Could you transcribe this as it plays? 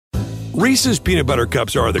Reese's peanut butter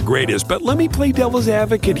cups are the greatest, but let me play devil's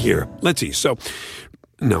advocate here. Let's see. So,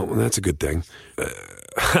 no, that's a good thing.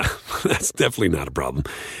 That's definitely not a problem.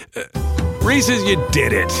 Reese's, you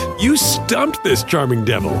did it. You stumped this charming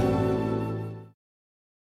devil.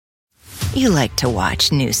 You like to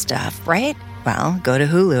watch new stuff, right? Well, go to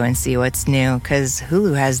Hulu and see what's new, because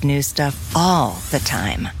Hulu has new stuff all the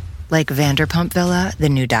time. Like Vanderpump Villa, the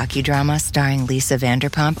new docudrama starring Lisa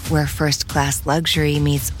Vanderpump, where first-class luxury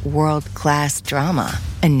meets world-class drama.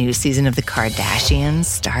 A new season of The Kardashians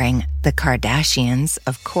starring The Kardashians,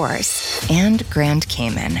 of course. And Grand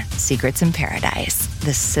Cayman, Secrets in Paradise,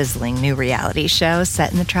 the sizzling new reality show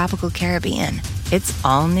set in the tropical Caribbean. It's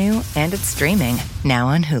all new and it's streaming now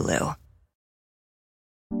on Hulu.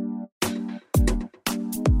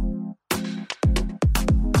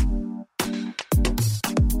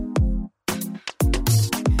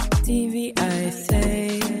 TV I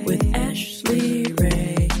Say with Ashley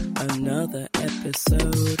Ray. Another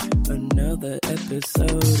episode of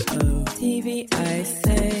TV I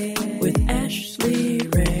Say with Ashley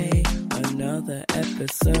Ray. Another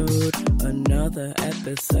episode of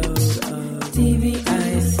TV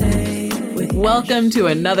I Say with Welcome to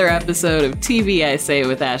another episode of TV I Say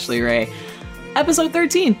with Ashley Ray. Episode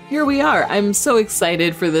 13, here we are. I'm so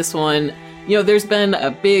excited for this one. You know, there's been a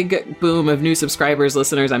big boom of new subscribers,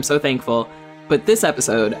 listeners. I'm so thankful. But this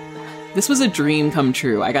episode, this was a dream come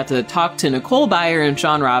true. I got to talk to Nicole Byer and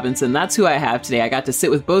Sean Robinson. That's who I have today. I got to sit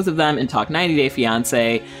with both of them and talk 90 Day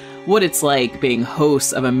Fiancé, what it's like being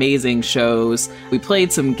hosts of amazing shows. We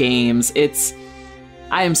played some games.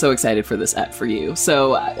 I am so excited for this ep for you.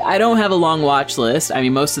 So I don't have a long watch list. I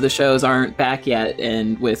mean, most of the shows aren't back yet.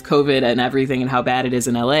 And with COVID and everything and how bad it is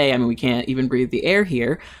in LA, I mean, we can't even breathe the air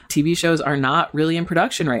here. TV shows are not really in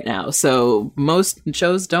production right now. So most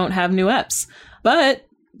shows don't have new eps. But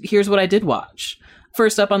here's what I did watch.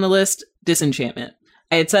 First up on the list, Disenchantment.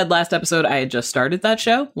 I had said last episode I had just started that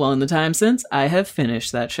show. Well, in the time since, I have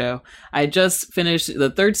finished that show. I just finished the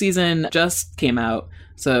third season, just came out.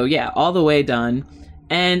 So yeah, all the way done.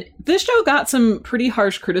 And this show got some pretty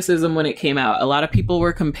harsh criticism when it came out. A lot of people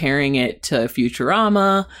were comparing it to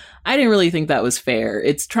Futurama. I didn't really think that was fair.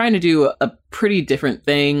 It's trying to do a pretty different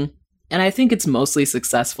thing. And I think it's mostly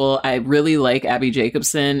successful. I really like Abby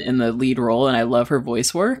Jacobson in the lead role, and I love her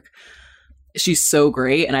voice work. She's so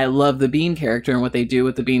great, and I love the Bean character and what they do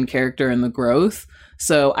with the Bean character and the growth.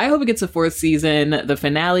 So I hope it gets a fourth season. The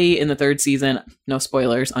finale in the third season, no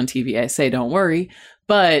spoilers on TV I Say, don't worry.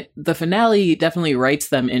 But the finale definitely writes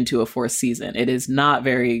them into a fourth season. It is not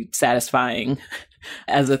very satisfying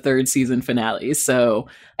as a third season finale. So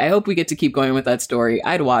I hope we get to keep going with that story.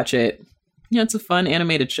 I'd watch it. You know, it's a fun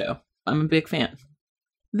animated show. I'm a big fan.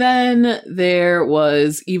 Then there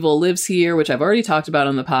was Evil Lives Here, which I've already talked about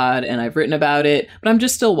on the pod and I've written about it, but I'm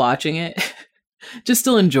just still watching it. Just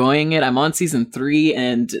still enjoying it. I'm on season 3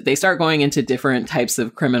 and they start going into different types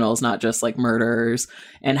of criminals, not just like murderers,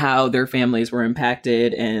 and how their families were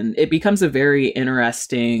impacted. And it becomes a very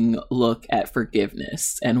interesting look at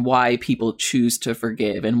forgiveness and why people choose to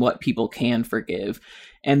forgive and what people can forgive.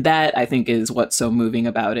 And that, I think, is what's so moving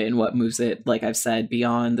about it and what moves it, like I've said,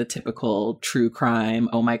 beyond the typical true crime,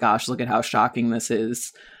 oh my gosh, look at how shocking this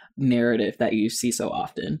is, narrative that you see so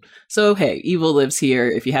often. So, hey, Evil Lives Here.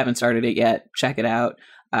 If you haven't started it yet, check it out.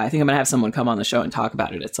 I think I'm going to have someone come on the show and talk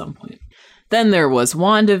about it at some point. Then there was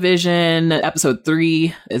WandaVision. Episode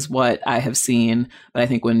 3 is what I have seen, but I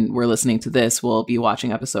think when we're listening to this, we'll be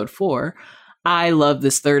watching episode 4. I love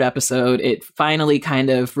this third episode. It finally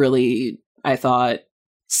kind of really, I thought,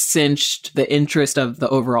 cinched the interest of the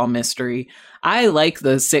overall mystery. I like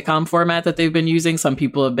the sitcom format that they've been using. Some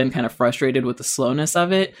people have been kind of frustrated with the slowness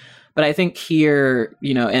of it. But I think here,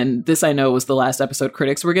 you know, and this I know was the last episode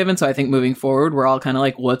critics were given. So I think moving forward, we're all kind of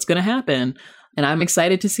like, what's going to happen? And I'm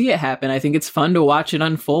excited to see it happen. I think it's fun to watch it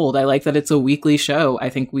unfold. I like that it's a weekly show. I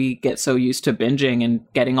think we get so used to binging and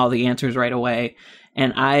getting all the answers right away.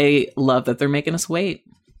 And I love that they're making us wait.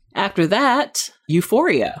 After that,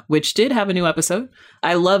 Euphoria, which did have a new episode.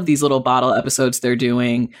 I love these little bottle episodes they're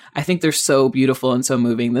doing. I think they're so beautiful and so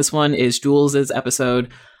moving. This one is Jules'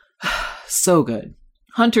 episode. So good.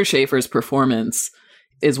 Hunter Schafer's performance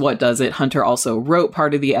is what does it. Hunter also wrote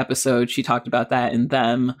part of the episode. She talked about that in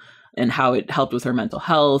Them and how it helped with her mental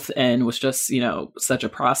health and was just, you know, such a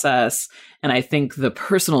process. And I think the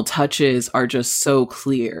personal touches are just so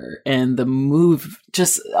clear. And the move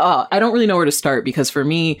just, I don't really know where to start because for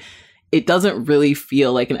me, it doesn't really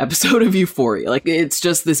feel like an episode of Euphoria. Like it's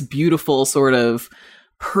just this beautiful sort of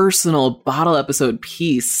personal bottle episode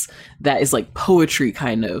piece that is like poetry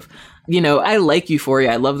kind of. I like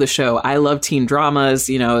Euphoria. I love the show. I love teen dramas.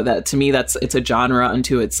 That to me, it's a genre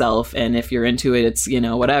unto itself. And if you're into it, it's,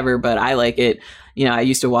 whatever, but I like it. I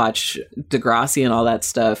used to watch Degrassi and all that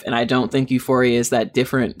stuff. And I don't think Euphoria is that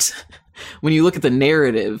different when you look at the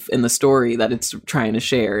narrative and the story that it's trying to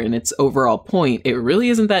share and its overall point. It really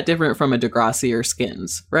isn't that different from a Degrassi or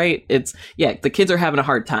Skins, right? The kids are having a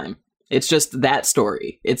hard time. It's just that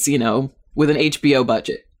story. It's, with an HBO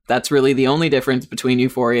budget. That's really the only difference between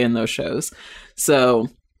Euphoria and those shows. So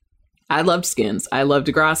I loved Skins. I loved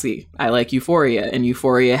Degrassi. I like Euphoria. And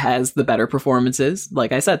Euphoria has the better performances.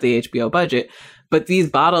 Like I said, the HBO budget. But these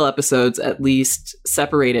bottle episodes at least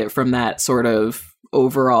separate it from that sort of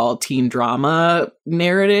overall teen drama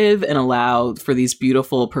narrative and allow for these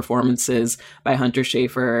beautiful performances by Hunter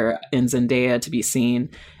Schafer and Zendaya to be seen.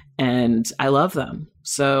 And I love them.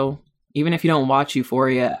 So even if you don't watch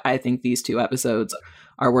Euphoria, I think these 2 episodes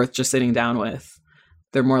are worth just sitting down with.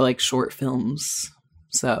 They're more like short films.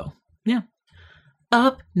 So, yeah.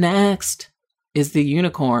 Up next is The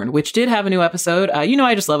Unicorn, which did have a new episode. I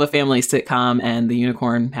just love a family sitcom, and The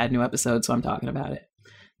Unicorn had a new episode, so I'm talking about it.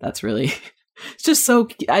 That's really... It's just so...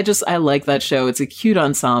 I like that show. It's a cute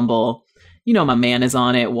ensemble. My man is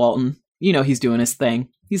on it, Walton. He's doing his thing.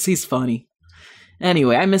 He's funny.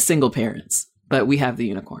 Anyway, I miss single parents, but we have The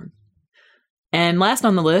Unicorn. And last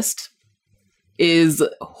on the list is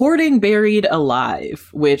Hoarding Buried Alive,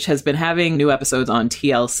 which has been having new episodes on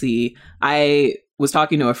TLC. I was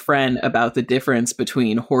talking to a friend about the difference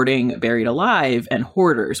between Hoarding Buried Alive and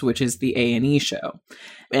Hoarders, which is the A&E show.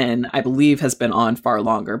 And I believe has been on far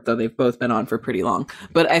longer, though they've both been on for pretty long.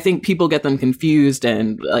 But I think people get them confused,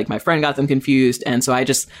 and like my friend got them confused. And so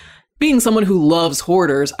being someone who loves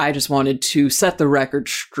Hoarders, I just wanted to set the record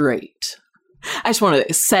straight. I just want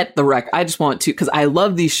to set the record. I just want to, because I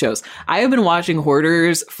love these shows. I have been watching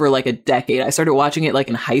Hoarders for like a decade. I started watching it like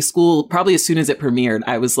in high school. Probably as soon as it premiered,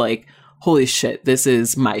 I was like, holy shit, this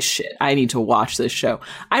is my shit. I need to watch this show.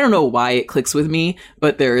 I don't know why it clicks with me,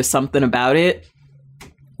 but there is something about it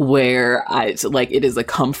where it is a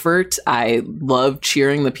comfort. I love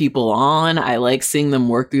cheering the people on. I like seeing them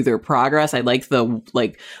work through their progress. I like the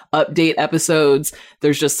update episodes.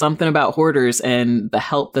 There's just something about Hoarders and the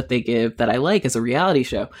help that they give that I like as a reality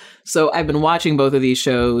show. So I've been watching both of these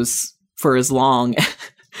shows for as long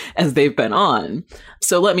as they've been on.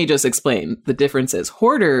 So let me just explain the differences.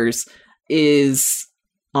 Hoarders is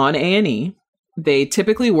on A&E. They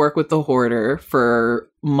typically work with the hoarder for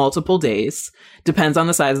multiple days. Depends on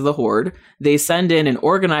the size of the hoard. They send in an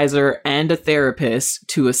organizer and a therapist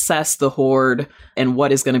to assess the hoard and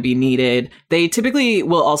what is going to be needed. They typically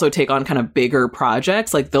will also take on kind of bigger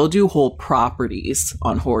projects. Like they'll do whole properties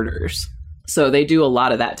on Hoarders. So they do a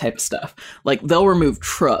lot of that type of stuff. Like they'll remove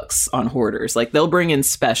trucks on Hoarders. Like they'll bring in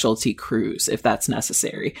specialty crews if that's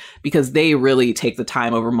necessary, because they really take the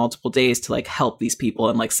time over multiple days to like help these people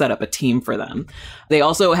and like set up a team for them. They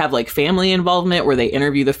also have like family involvement where they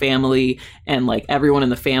interview the family and like everyone in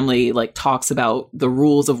the family like talks about the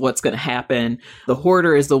rules of what's going to happen. The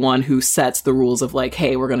hoarder is the one who sets the rules of like,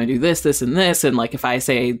 hey, we're going to do this, this, and this. And like, if I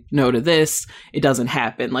say no to this, it doesn't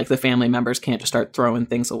happen. Like the family members can't just start throwing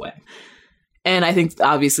things away. And I think,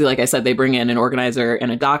 obviously, like I said, they bring in an organizer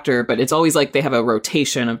and a doctor, but it's always like they have a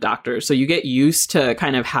rotation of doctors. So you get used to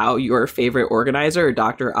kind of how your favorite organizer or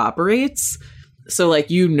doctor operates. So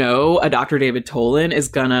like, a Dr. David Tolan is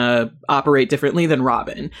going to operate differently than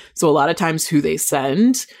Robin. So a lot of times who they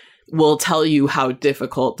send will tell you how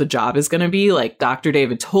difficult the job is going to be. Like Dr.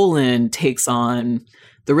 David Tolan takes on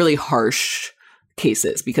the really harsh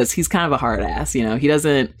cases because he's kind of a hard ass,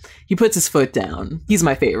 he puts his foot down. He's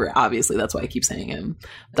my favorite. Obviously, that's why I keep saying him.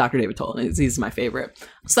 Dr. David Tolan, he's my favorite.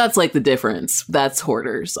 So that's like the difference. That's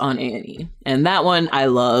Hoarders on A&E. And that one I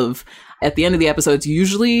love. At the end of the episodes,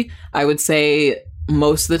 usually I would say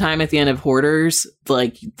most of the time at the end of Hoarders,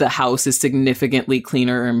 like the house is significantly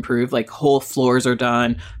cleaner or improved. Like whole floors are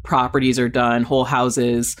done, properties are done, whole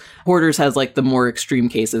houses. Hoarders has like the more extreme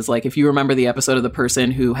cases. Like if you remember the episode of the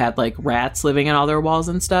person who had like rats living in all their walls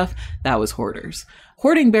and stuff, that was Hoarders.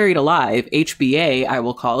 Hoarding Buried Alive, HBA, I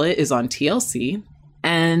will call it, is on TLC.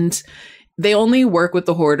 And they only work with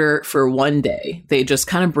the hoarder for one day. They just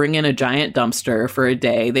kind of bring in a giant dumpster for a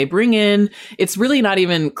day. They bring in, it's really not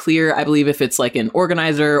even clear, I believe, if it's like an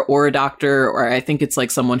organizer or a doctor, or I think it's like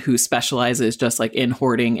someone who specializes just like in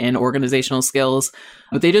hoarding and organizational skills.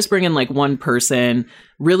 But they just bring in like one person.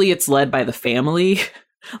 Really, it's led by the family.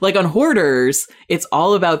 Like on Hoarders, it's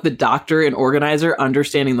all about the doctor and organizer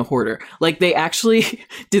understanding the hoarder. Like they actually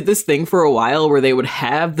did this thing for a while where they would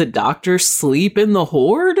have the doctor sleep in the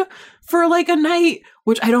hoard for like a night,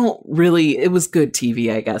 which I don't really, it was good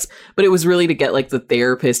TV, I guess, but it was really to get like the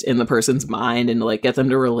therapist in the person's mind and to like get them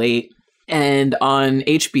to relate. And on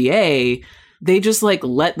HBA, they just like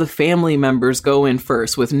let the family members go in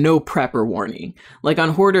first with no prep or warning. Like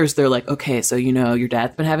on Hoarders, they're like, okay, so you know, your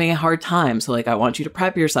dad's been having a hard time. So like, I want you to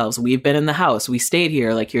prep yourselves. We've been in the house. We stayed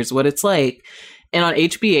here. Like, here's what it's like. And on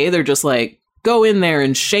HBA, they're just like, go in there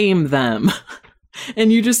and shame them.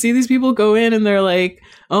 And you just see these people go in and they're like,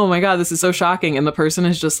 oh my God, this is so shocking. And the person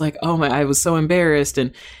is just like, oh my, I was so embarrassed.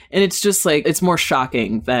 And it's just like, it's more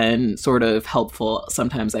shocking than sort of helpful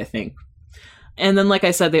sometimes, I think. And then, like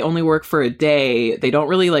I said, they only work for a day. They don't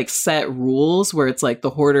really like set rules where it's like the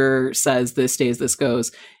hoarder says this stays, this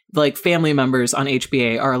goes. Like family members on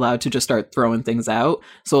HBA are allowed to just start throwing things out.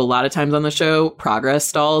 So a lot of times on the show, progress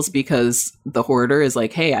stalls because the hoarder is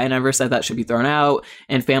like, hey, I never said that should be thrown out.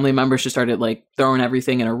 And family members just started like throwing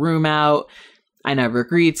everything in a room out. I never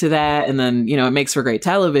agreed to that. And then, you know, it makes for great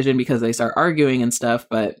television because they start arguing and stuff.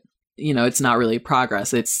 But you know, it's not really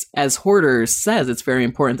progress. It's, as Hoarders says, it's very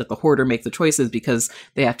important that the hoarder make the choices because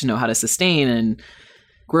they have to know how to sustain and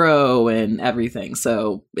grow and everything.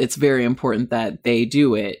 So it's very important that they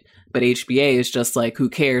do it. But HBA is just like, who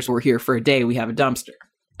cares? We're here for a day. We have a dumpster.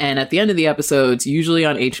 And at the end of the episodes, usually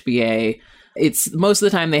on HBA, it's most of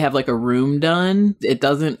the time they have like a room done. It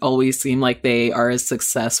doesn't always seem like they are as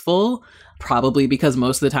successful, probably because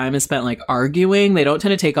most of the time is spent like arguing. They don't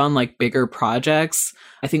tend to take on like bigger projects.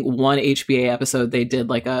 I think one HBA episode, they did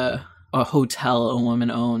like a hotel a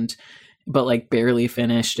woman owned, but like barely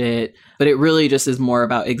finished it. But it really just is more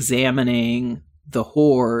about examining the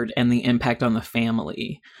hoard and the impact on the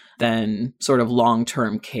family than sort of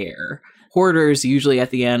long-term care. Hoarders usually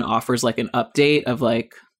at the end offers like an update of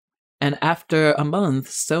like, and after a month,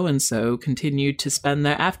 so-and-so continued to spend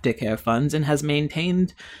their aftercare funds and has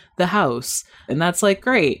maintained the house. And that's like,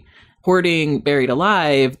 great. Hoarding Buried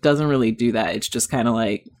Alive doesn't really do that. It's just kind of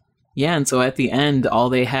like, yeah. And so at the end, all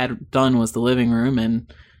they had done was the living room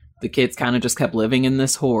and the kids kind of just kept living in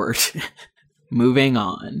this hoard. Moving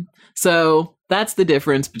on. So that's the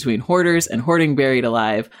difference between Hoarders and Hoarding Buried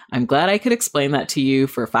Alive. I'm glad I could explain that to you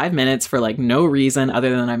for 5 minutes for like no reason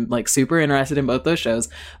other than I'm like super interested in both those shows.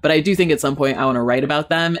 But I do think at some point I want to write about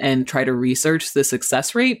them and try to research the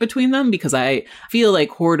success rate between them because I feel like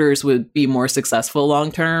Hoarders would be more successful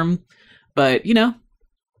long term. But, you know,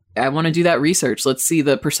 I want to do that research. Let's see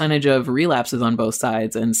the percentage of relapses on both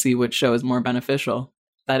sides and see which show is more beneficial.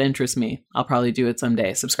 That interests me. I'll probably do it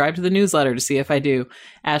someday. Subscribe to the newsletter to see if I do.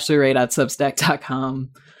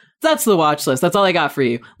 AshleyRay.substack.com. That's the watch list. That's all I got for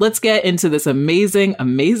you. Let's get into this amazing,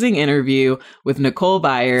 amazing interview with Nicole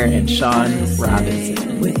Byer and Sean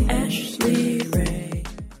Robinson. With Ashley Ray.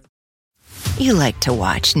 You like to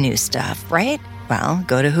watch new stuff, right? Well,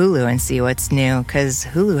 go to Hulu and see what's new, because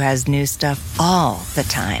Hulu has new stuff all the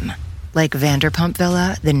time. Like Vanderpump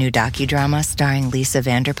Villa, the new docudrama starring Lisa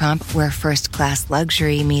Vanderpump, where first-class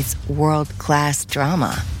luxury meets world-class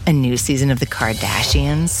drama. A new season of The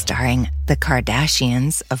Kardashians starring The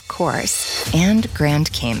Kardashians, of course. And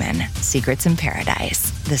Grand Cayman, Secrets in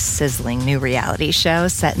Paradise, the sizzling new reality show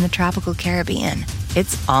set in the tropical Caribbean.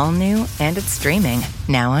 It's all new and it's streaming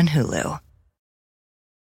now on Hulu.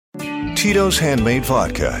 Tito's Handmade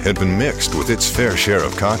Vodka had been mixed with its fair share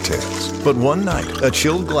of cocktails. But one night, a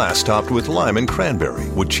chilled glass topped with lime and cranberry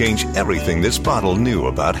would change everything this bottle knew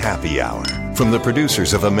about happy hour. From the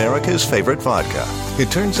producers of America's favorite vodka,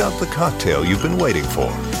 it turns out the cocktail you've been waiting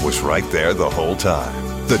for was right there the whole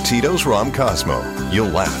time. The Tito's Rom Cosmo. You'll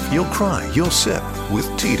laugh, you'll cry, you'll sip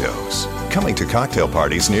with Tito's. Coming to cocktail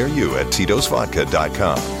parties near you at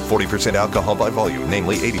Tito'sVodka.com. 40% alcohol by volume,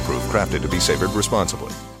 namely 80 proof, crafted to be savored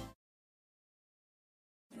responsibly.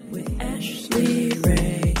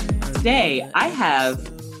 Today, I have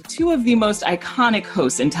two of the most iconic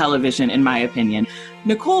hosts in television, in my opinion,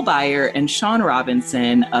 Nicole Byer and Sean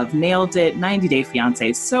Robinson of Nailed It, 90 Day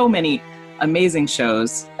Fiancé, so many amazing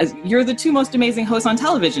shows. You're the two most amazing hosts on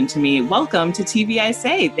television to me. Welcome to TV I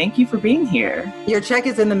Say. Thank you for being here. Your check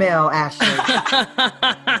is in the mail, Ashley.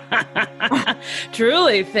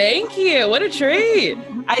 Truly, thank you. What a treat.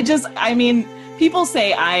 People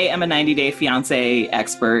say I am a 90 Day Fiancé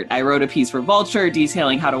expert. I wrote a piece for Vulture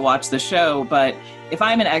detailing how to watch the show, but if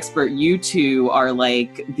I'm an expert, you two are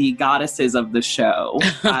like the goddesses of the show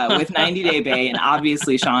with 90 Day Bay, and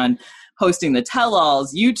obviously Sean hosting the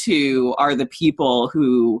tell-alls. You two are the people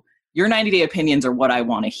who, your 90 Day opinions are what I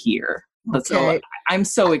want to hear. Okay. So I'm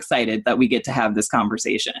so excited that we get to have this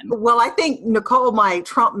conversation. Well, I think Nicole might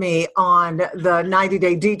trump me on the 90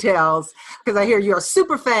 Day details because I hear you're a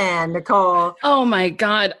super fan, Nicole. Oh my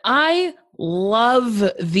God. I love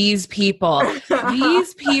these people.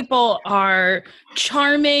 These people are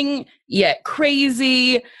charming yet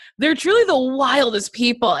crazy. They're truly the wildest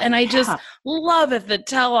people. And I just love at the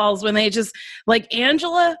tell-alls when they just, like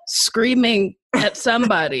Angela screaming at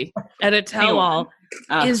somebody at a tell-all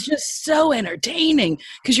is just so entertaining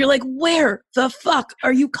because you're like, where the fuck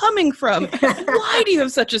are you coming from? Why do you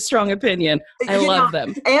have such a strong opinion? I love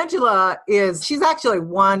them. Angela she's actually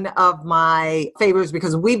one of my favorites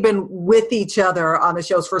because we've been with each other on the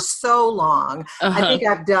shows for so long. I think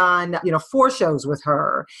I've done, 4 shows with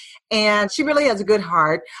her, and she really has a good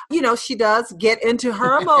heart. She does get into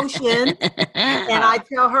her emotion, and I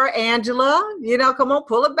tell her, Angela, come on,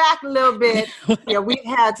 pull it back a little bit. We've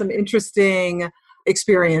had some interesting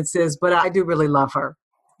experiences, but I do really love her.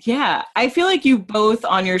 Yeah, I feel like you both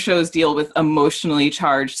on your shows deal with emotionally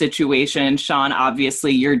charged situations. Sean,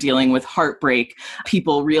 obviously, you're dealing with heartbreak,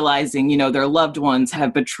 people realizing, their loved ones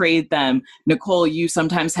have betrayed them. Nicole, you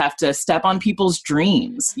sometimes have to step on people's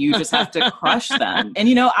dreams. You just have to crush them.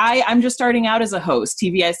 And, I'm just starting out as a host.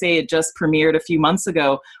 TV I Say it just premiered a few months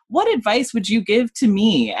ago. What advice would you give to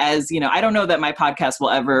me as, I don't know that my podcast will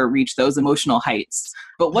ever reach those emotional heights,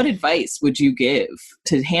 but what advice would you give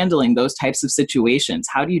to handling those types of situations?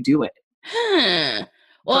 How do you do it?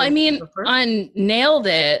 Well, I mean, on Nailed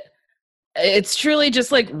It, it's truly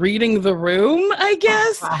just like reading the room, I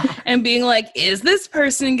guess, and being like, is this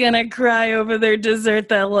person going to cry over their dessert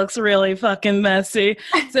that looks really fucking messy?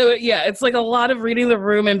 So yeah, it's like a lot of reading the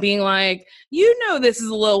room and being like, this is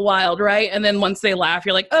a little wild, right? And then once they laugh,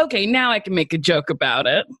 you're like, okay, now I can make a joke about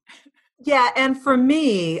it. Yeah. And for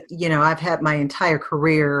me, I've had my entire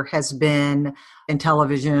career has been in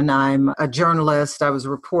television. I'm a journalist. I was a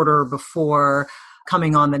reporter before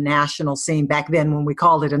coming on the national scene back then when we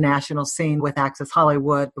called it a national scene with Access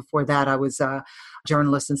Hollywood. Before that, I was a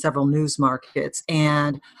journalist in several news markets.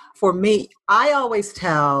 And for me, I always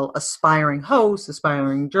tell aspiring hosts,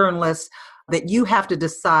 aspiring journalists, that you have to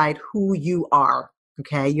decide who you are.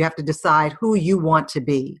 Okay. You have to decide who you want to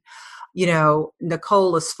be.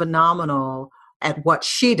 Nicole is phenomenal at what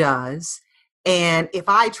she does. And if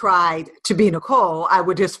I tried to be Nicole, I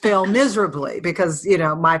would just fail miserably because,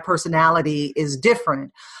 my personality is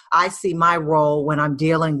different. I see my role when I'm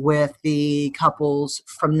dealing with the couples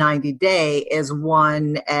from 90 Day as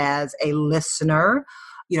a listener.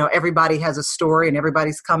 Everybody has a story and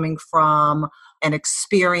everybody's coming from an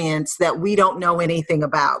experience that we don't know anything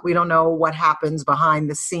about. We don't know what happens behind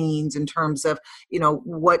the scenes in terms of,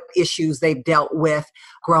 what issues they've dealt with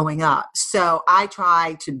growing up. So I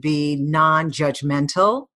try to be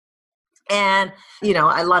non-judgmental. And,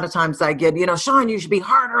 a lot of times I get, Sean, you should be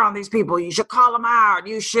harder on these people. You should call them out.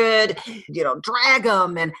 You should, drag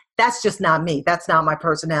them. And that's just not me. That's not my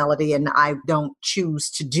personality. And I don't choose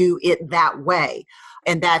to do it that way.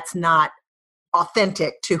 And that's not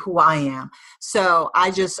authentic to who I am. So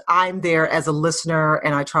I'm there as a listener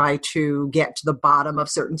and I try to get to the bottom of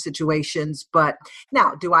certain situations. But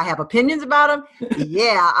now, do I have opinions about them?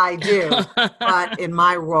 Yeah, I do. But in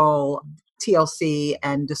my role, TLC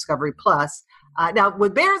and Discovery Plus, now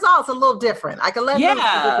with Bears All, it's a little different. I can let them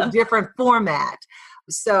with a different format.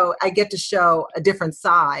 So I get to show a different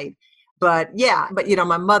side. But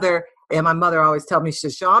my mother always tells me, she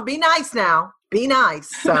says, Sean, be nice now. Be nice.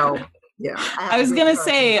 So yeah. I was going to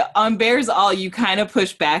say on Bears All, you kind of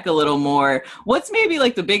push back a little more. What's maybe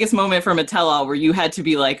like the biggest moment from a tell-all where you had to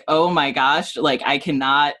be like, oh my gosh, like I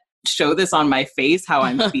cannot show this on my face how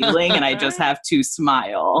I'm feeling and I just have to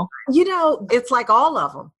smile? It's like all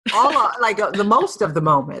of them, the most of the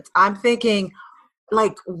moments. I'm thinking,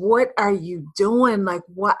 like, what are you doing? Like,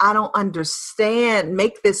 what? I don't understand.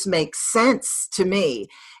 Make this make sense to me.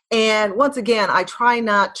 And once again, I try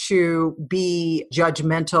not to be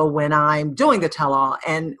judgmental when I'm doing the tell-all.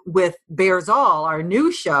 And with Bears All, our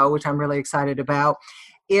new show, which I'm really excited about,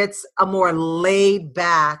 it's a more laid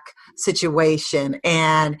back situation.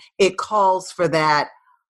 And it calls for that.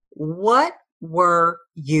 What were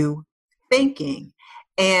you thinking?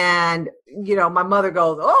 And, my mother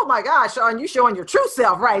goes, oh my gosh, Sean, you're showing your true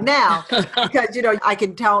self right now. Because, I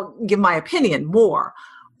can give my opinion more.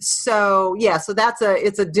 So,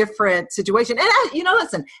 it's a different situation. And,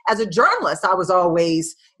 listen, as a journalist, I was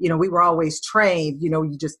always, we were always trained,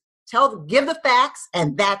 you just give the facts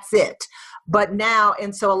and that's it. But now,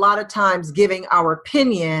 and so a lot of times giving our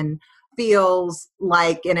opinion feels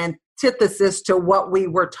like an antithesis to what we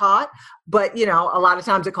were taught. But, a lot of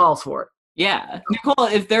times it calls for it. Yeah. Nicole,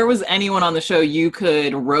 if there was anyone on the show you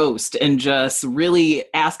could roast and just really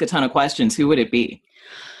ask a ton of questions, who would it be?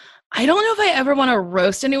 I don't know if I ever want to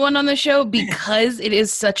roast anyone on the show because it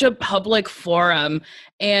is such a public forum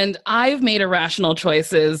and I've made irrational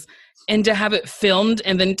choices and to have it filmed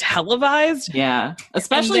and then televised. Yeah.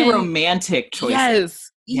 Especially romantic choices. Yes.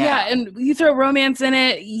 Yeah, and you throw romance in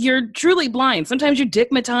it, you're truly blind. Sometimes you're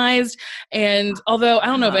dickmatized, and although I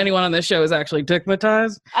don't know if anyone on this show is actually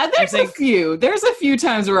dickmatized. There's a few. There's a few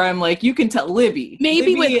times where I'm like, you can tell Libby.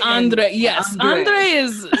 Maybe with Andre. Yes, Andre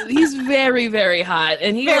he's very, very hot,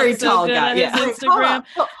 and he's very tall guy. Yeah. Instagram.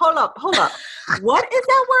 Hold up. What is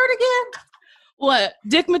that word again? What?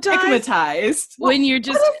 Dickmatized? When you're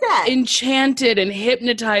just enchanted and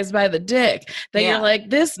hypnotized by the dick. That you're like,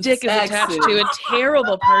 this dick is attached to a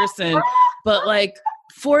terrible person, but like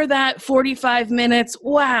for that 45 minutes,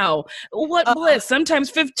 wow, what bliss. Sometimes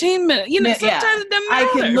 15 minutes. You know, sometimes it doesn't matter.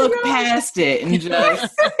 I can look past it and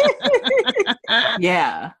just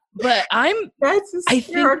yeah. But I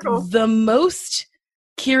think the most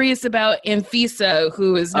curious about Anfisa,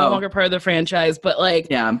 who is no longer part of the franchise, but like,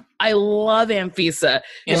 I love Anfisa.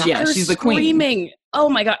 She's the queen. Screaming. Oh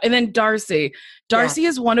my God. And then Darcy. Darcy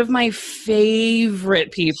is one of my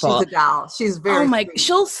favorite people. She's a doll. She's very sweet.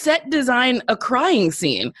 She'll set design a crying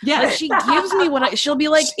scene. Yeah. Like she gives me she'll be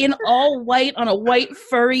like in all white on a white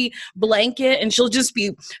furry blanket, and she'll just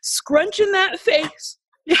be scrunching that face.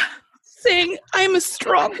 Yeah. Saying, I'm a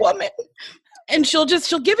strong woman. And she'll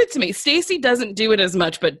give it to me. Stacey doesn't do it as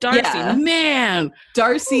much, but Darcy, man.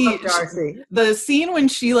 Darcy. The scene when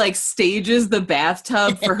she like stages the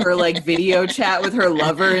bathtub for her like video chat with her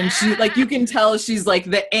lover, and she like, you can tell she's like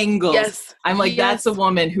the angles. Yes. I'm like, that's a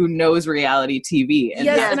woman who knows reality TV. And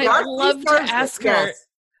and I'd love to ask her.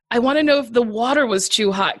 I want to know if the water was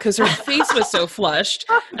too hot because her face was so flushed.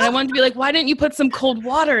 And I wanted to be like, why didn't you put some cold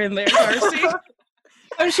water in there, Darcy?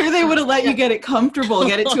 I'm sure they would have let you get it comfortable,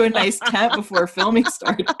 get it to a nice temp before filming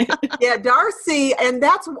started. Yeah, Darcy, and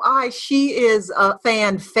that's why she is a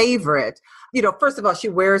fan favorite. You know, first of all, she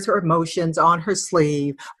wears her emotions on her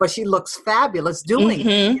sleeve, but she looks fabulous doing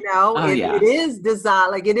it. You know, it is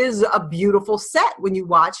designed, like it is a beautiful set when you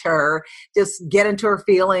watch her just get into her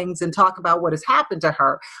feelings and talk about what has happened to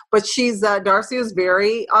her. But Darcy is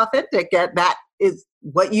very authentic. That is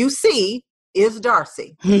what you see is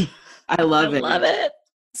Darcy. I love it.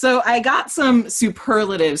 So I got some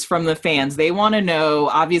superlatives from the fans. They want to know,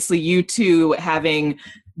 obviously, you two having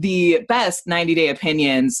the best 90-day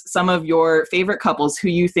opinions, some of your favorite couples who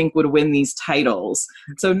you think would win these titles.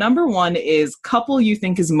 So number one is couple you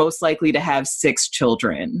think is most likely to have 6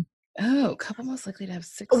 children. Oh, couple most likely to have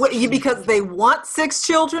 6 children. Because they want 6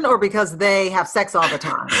 children or because they have sex all the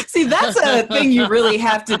time? See, that's a thing you really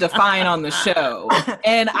have to define on the show.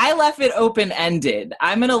 And I left it open-ended.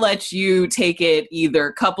 I'm going to let you take it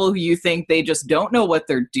either couple who you think they just don't know what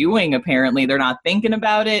they're doing, apparently. They're not thinking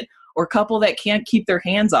about it, or couple that can't keep their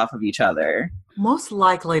hands off of each other. Most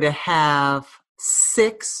likely to have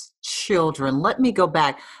 6 children. Let me go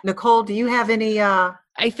back. Nicole, do you have any...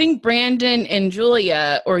 I think Brandon and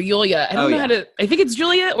Julia, or Yulia. I don't know how to... I think it's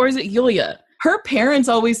Julia, or is it Yulia? Her parents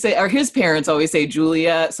always say, or his parents always say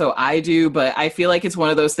Julia, so I do, but I feel like it's one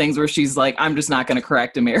of those things where she's like, I'm just not going to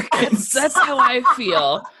correct Americans. That's how I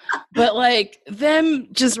feel. But like them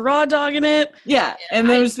just raw dogging it. Yeah. And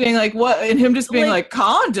them just being like, what? And him just being like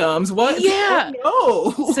condoms. What? Yeah.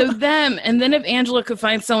 Oh, no. So them. And then if Angela could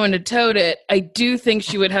find someone to tote it, I do think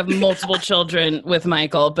she would have multiple children with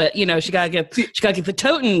Michael. But you know, she gotta get the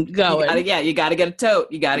toting going. You gotta get a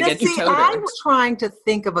tote. You gotta get your toter. I was trying to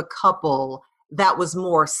think of a couple that was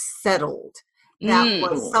more settled. That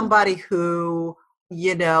was somebody who,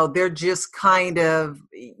 you know, they're just kind of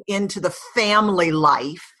into the family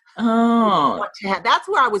life. Oh, that's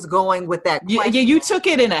where I was going with that question. Yeah, you took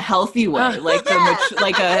it in a healthy way, like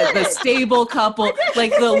the stable couple,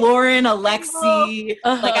 like the Lauren, Alexi.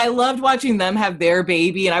 Like I loved watching them have their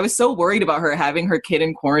baby, and I was so worried about her having her kid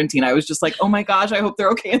in quarantine. I was just like, oh my gosh, I hope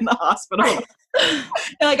they're okay in the hospital. And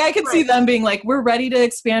like I could see them being like, we're ready to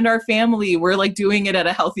expand our family. We're like doing it at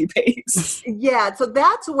a healthy pace. Yeah, so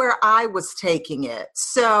that's where I was taking it.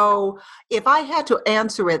 So if I had to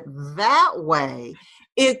answer it that way,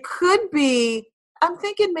 it could be, I'm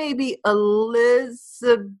thinking maybe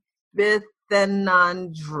Elizabeth and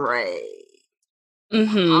Andre.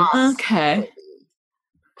 Okay.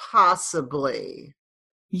 Possibly.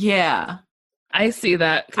 Yeah. I see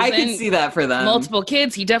that. I can see that for them. Multiple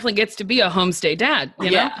kids, he definitely gets to be a homestay dad,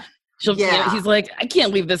 you know? You know, he's like, I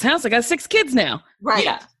can't leave this house. I got 6 kids now. Right.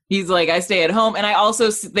 Yeah. He's like, I stay at home. And I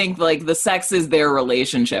also think like the sex is their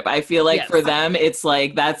relationship. I feel like for them, it's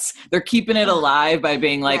like they're keeping it alive by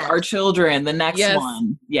being like our children, the next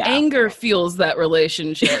one. Yeah. Anger fuels that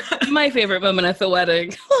relationship. My favorite moment at the wedding.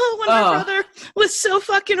 When my brother was so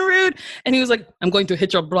fucking rude. And he was like, I'm going to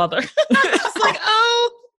hit your brother. I was like,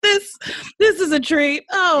 oh. This is a treat.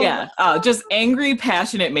 Oh yeah, just angry,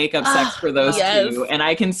 passionate makeup sex for those two, and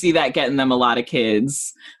I can see that getting them a lot of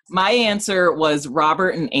kids. My answer was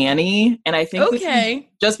Robert and Annie, and I think this is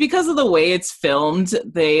just because of the way it's filmed,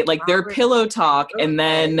 they like their pillow talk, and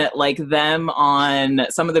then like them on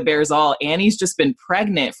Some of the Bears All. Annie's just been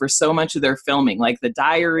pregnant for so much of their filming, like the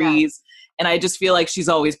diaries. And I just feel like she's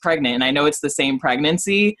always pregnant. And I know it's the same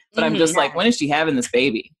pregnancy, but I'm just like, when is she having this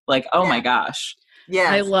baby? Like, oh my gosh.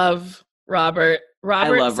 Yeah. I love Robert. I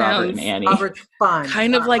love Robert and Annie. Robert's fun.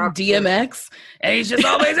 Kind of like DMX. And he's just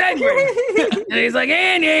always angry. And he's like,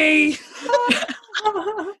 Annie.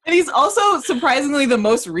 And he's also surprisingly the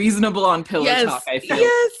most reasonable on Pillow Talk, I feel.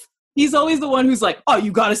 Yes. He's always the one who's like, oh,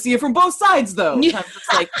 you got to see it from both sides, though. And I'm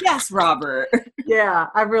just like, yes, Robert. Yeah,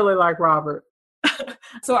 I really like Robert.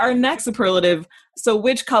 So our next superlative, so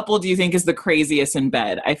which couple do you think is the craziest in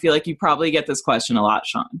bed? I feel like you probably get this question a lot,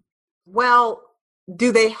 Sean. Well,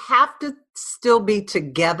 do they have to still be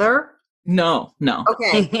together? No.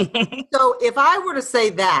 Okay. So if I were to say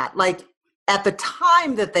that, like at the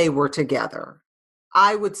time that they were together,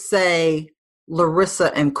 I would say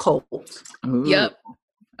Larissa and Colt. Ooh. Yep.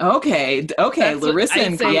 Okay. Larissa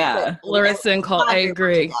and Colt. Yeah. Larissa and Colt, I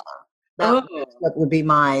agree. That would be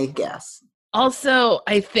my guess. Also,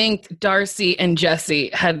 I think Darcy and Jesse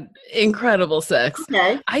had incredible sex.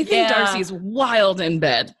 Okay. I think Darcy's wild in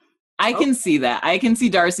bed. I can see that. I can see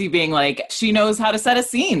Darcy being like, she knows how to set a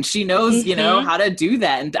scene. She knows, how to do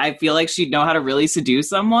that. And I feel like she'd know how to really seduce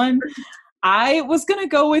someone. I was going to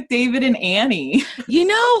go with David and Annie.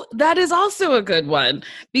 That is also a good one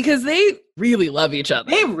because they really love each other.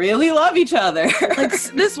 They really love each other. Like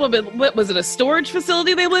this woman, what was it, a storage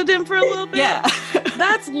facility they lived in for a little bit? Yeah.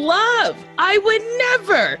 That's love. I would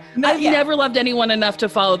never. I've never loved anyone enough to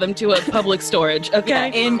follow them to a public storage. Okay. Yeah,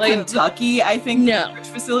 in Kentucky, I think the storage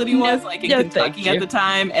facility was in Kentucky at the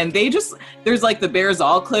time. And they just, there's like the Bears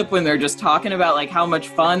All clip when they're just talking about like how much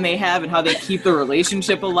fun they have and how they keep the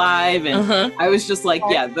relationship alive. And I was just like,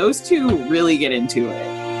 yeah, those two really get into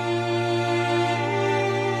it.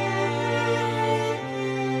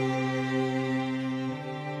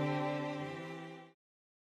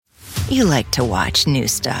 You like to watch new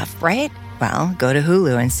stuff, right? Well, go to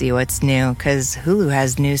Hulu and see what's new, because Hulu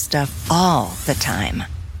has new stuff all the time.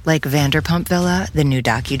 Like Vanderpump Villa, the new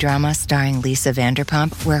docudrama starring Lisa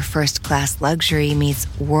Vanderpump, where first-class luxury meets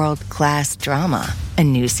world-class drama. A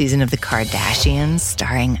new season of The Kardashians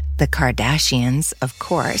starring The Kardashians, of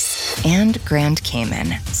course. And Grand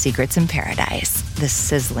Cayman, Secrets in Paradise, the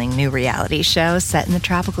sizzling new reality show set in the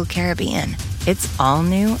tropical Caribbean. It's all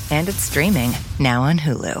new and it's streaming now on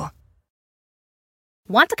Hulu.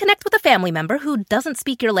 Want to connect with a family member who doesn't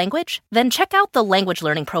speak your language? Then check out the language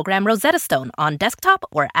learning program Rosetta Stone on desktop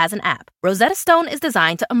or as an app. Rosetta Stone is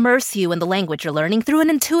designed to immerse you in the language you're learning through an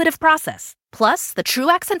intuitive process. Plus, the True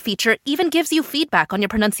Accent feature even gives you feedback on your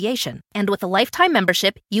pronunciation. And with a lifetime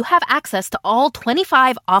membership, you have access to all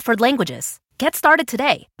 25 offered languages. Get started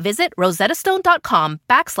today. Visit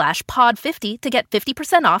rosettastone.com/pod50 to get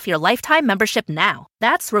 50% off your lifetime membership now.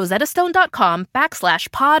 That's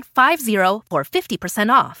rosettastone.com/pod50 for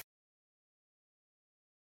 50% off.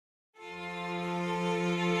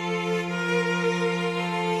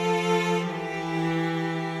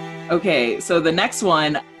 Okay, so the next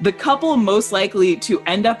one, the couple most likely to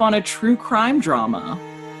end up on a true crime drama.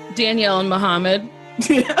 Danielle and Muhammad.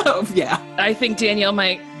 Yeah. I think Danielle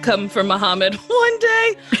might come for Muhammad one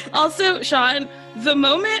day. Also, Sean, the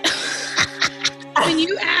moment when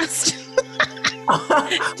you asked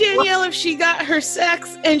Danielle if she got her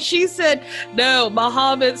sex and she said, no,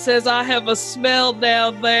 Muhammad says I have a smell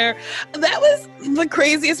down there. That was the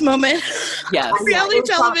craziest moment on reality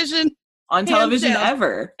television. On television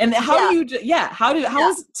ever. And how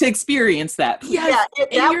was to experience that? Yes.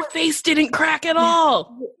 And your face didn't crack at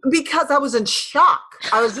all. Because I was in shock.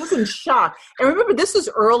 I was just in shock. And remember, this is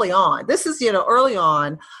early on. Early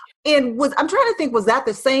on. And I'm trying to think, was that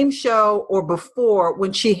the same show or before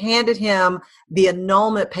when she handed him the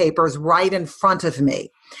annulment papers right in front of me?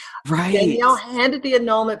 Right. Danielle handed the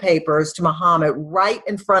annulment papers to Muhammad right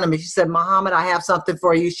in front of me. She said, Muhammad, I have something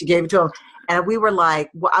for you. She gave it to him. And we were like,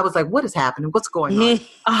 I was like, what is happening? What's going on?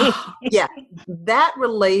 Yeah. That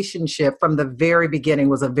relationship from the very beginning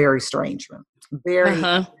was a very strange one. Very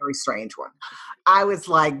strange one. I was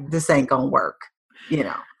like, this ain't going to work,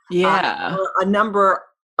 Yeah. A number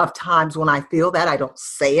of times when I feel that, I don't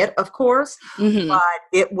say it, of course, but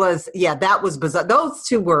it was, that was bizarre. Those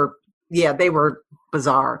two were, they were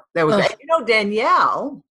bizarre. That was,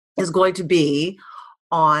 Danielle is going to be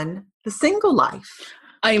on The Single Life.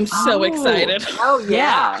 I am so excited. Oh,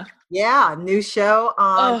 yeah. Yeah, new show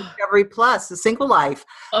on Discovery Plus, The Single Life.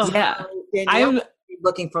 Yeah. I'm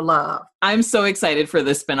looking for love. I'm so excited for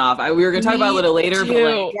this spinoff. We were going to talk about it a little later,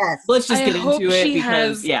 but let's just get into it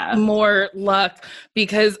because more luck,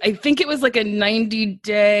 because I think it was like a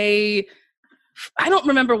 90-day. I don't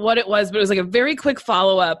remember what it was, but it was like a very quick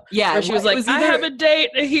follow-up. Yeah. Where she was like, I have a date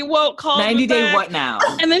and he won't call 90 day back. what now?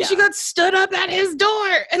 And then she got stood up at his door.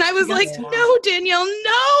 And I was like, no, Danielle,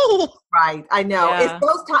 no. Right. I know. Yeah. It's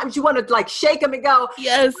those times you want to like shake him and go,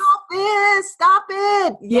 yes, stop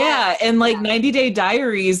it. Yeah. And like 90 Day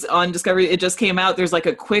Diaries on Discovery, it just came out. There's like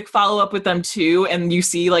a quick follow-up with them too. And you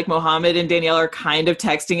see like Mohammed and Danielle are kind of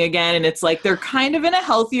texting again. And it's like, they're kind of in a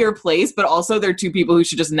healthier place, but also they're two people who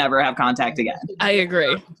should just never have contact again. I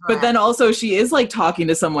agree. But then also she is like talking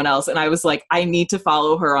to someone else. And I was like, I need to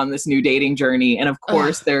follow her on this new dating journey. And of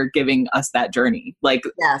course they're giving us that journey. Like,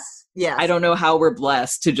 yes. I don't know how we're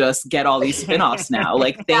blessed to just get all these spinoffs now.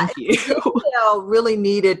 Like, thank you. Danielle really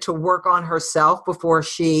needed to work on herself before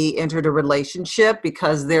she entered a relationship,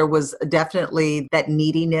 because there was definitely that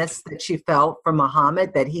neediness that she felt from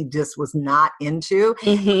Mohammed that he just was not into.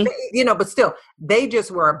 Mm-hmm. But still, they just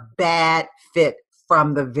were a bad fit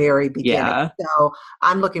from the very beginning. Yeah. So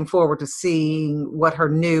I'm looking forward to seeing what her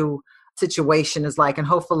new situation is like, and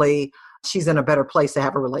hopefully she's in a better place to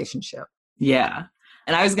have a relationship. Yeah.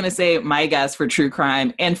 And I was going to say my guess for true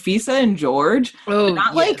crime, Anfisa and George,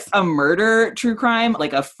 not like a murder true crime,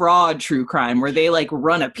 like a fraud true crime where they like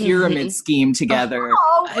run a pyramid scheme together.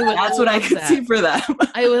 That's what I could see for them.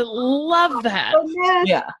 I would love that.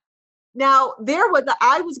 Yeah. Now,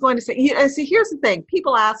 I was going to say, see, here's the thing.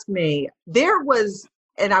 People ask me, I'm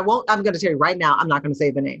going to tell you right now, I'm not going to say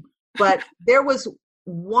the name, but there was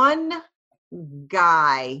one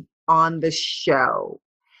guy on the show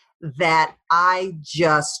that I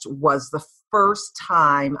just was the first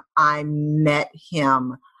time I met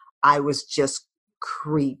him, I was just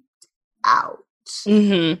creeped out.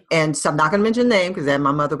 Mm-hmm. And so I'm not going to mention the name because then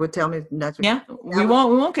my mother would tell me not to. Yeah, we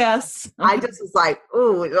won't guess. I just was like,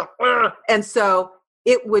 ooh. And so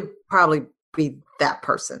it would probably be that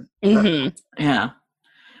person. Mm-hmm. Yeah.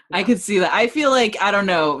 I could see that. I feel like, I don't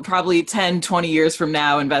know, probably 10, 20 years from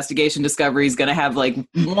now, Investigation Discovery is going to have like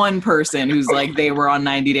one person who's like, they were on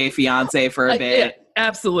 90 Day Fiance for a bit. Yeah,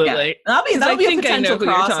 absolutely. Yeah. That'll be a potential who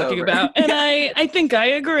you're talking about. And I think I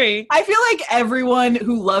agree. I feel like everyone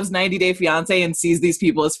who loves 90 Day Fiance and sees these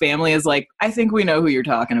people as family is like, I think we know who you're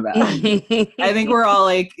talking about. I think we're all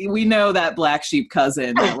like, we know that black sheep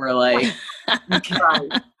cousin that we're like,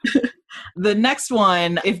 right. The next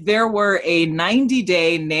one, if there were a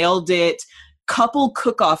 90-day nailed it couple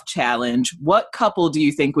cook-off challenge, what couple do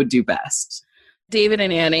you think would do best? David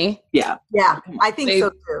and Annie. Yeah. Yeah, I think so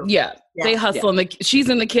too. Yeah. They hustle. She's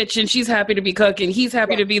in the kitchen. She's happy to be cooking. He's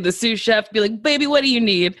happy to be the sous chef. Be like, baby, what do you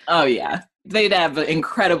need? Oh, yeah. They'd have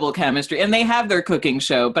incredible chemistry. And they have their cooking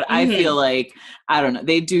show. But I feel like, I don't know,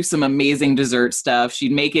 they do some amazing dessert stuff.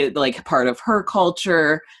 She'd make it like part of her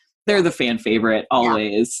culture. They're the fan favorite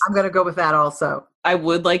always. I'm going to go with that also. I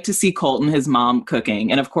would like to see Colton, his mom,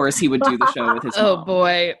 cooking. And of course, he would do the show with his mom. Oh,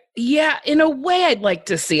 boy. Yeah, in a way, I'd like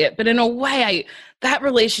to see it. But in a way, that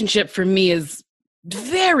relationship for me is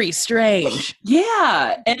very strange.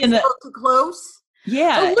 Yeah. And too close?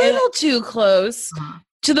 Yeah. A little too close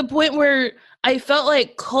to the point where I felt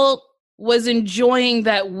like Colt was enjoying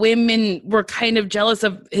that women were kind of jealous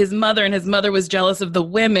of his mother and his mother was jealous of the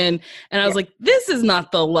women. And I was like, this is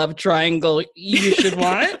not the love triangle you should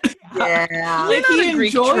want. Yeah. Like he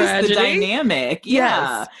enjoys the dynamic.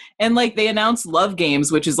 Yeah. Yes. And like they announced Love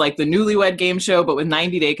Games, which is like the newlywed game show, but with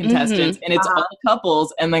 90-day contestants. And it's all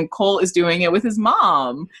couples. And then Cole is doing it with his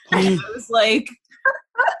mom. And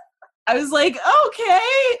I was like,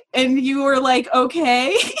 okay. And you were like,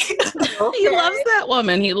 okay. He loves that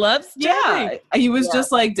woman. He loves Debbie. Yeah. He was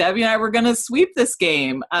just like, Debbie and I were going to sweep this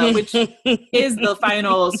game, which is the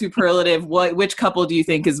final superlative. Which couple do you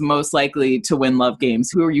think is most likely to win Love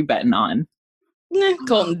Games? Who are you betting on?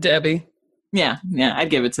 Colton and Debbie. Yeah. I'd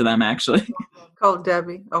give it to them, actually. Colton,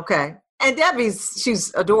 Debbie. Okay. And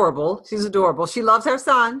she's adorable. She's adorable. She loves her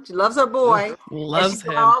son. She loves her boy. Loves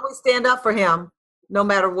him. Always stand up for him. No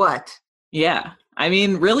matter what. Yeah. I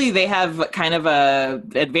mean, really, they have kind of a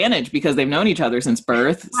advantage because they've known each other since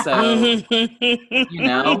birth. So,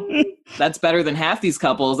 that's better than half these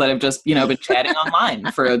couples that have just, been chatting online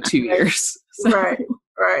for 2 years. So.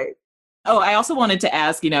 Right. Oh, I also wanted to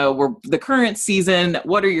ask, we're the current season.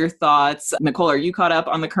 What are your thoughts? Nicole, are you caught up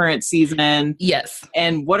on the current season? Yes.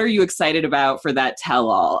 And what are you excited about for that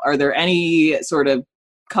tell-all? Are there any sort of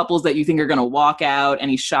couples that you think are going to walk out?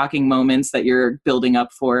 Any shocking moments that you're building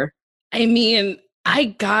up for? I mean, I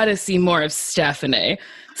gotta see more of Stephanie.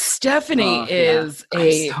 Stephanie is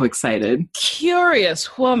I'm so excited.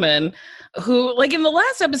 Curious woman who, like in the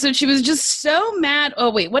last episode, she was just so mad.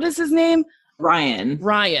 Oh, wait, what is his name? Ryan.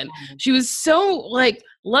 She was so like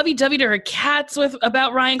lovey-dovey to her cats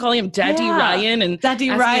about Ryan, calling him Daddy Ryan, and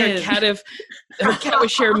Daddy Ryan. Her cat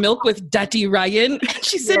would share milk with Daddy Ryan. And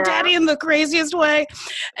she said Daddy in the craziest way.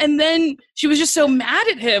 And then she was just so mad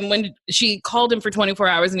at him when she called him for 24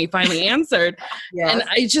 hours and he finally answered. And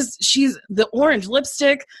she's the orange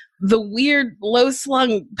lipstick, the weird low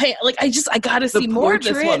slung paint. Like I gotta see more of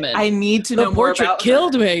this woman. I need to know more about her. The portrait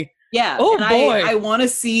killed me. Yeah. Oh boy. I want to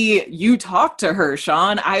see you talk to her,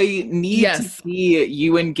 Sean. I need to see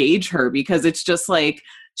you engage her because it's just like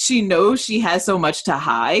she knows she has so much to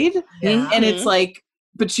hide. Yeah. And it's like,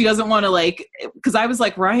 but she doesn't want to because I was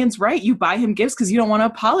like, Ryan's right. You buy him gifts because you don't want to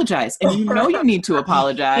apologize. And you know you need to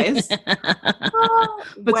apologize.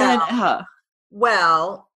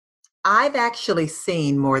 Well, I've actually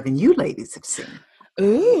seen more than you ladies have seen.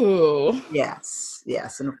 Ooh. Yes.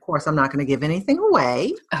 And of course, I'm not going to give anything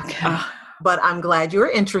away. Okay. But I'm glad you're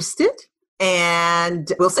interested.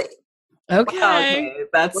 And we'll see. Okay.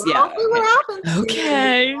 That's, see what happens.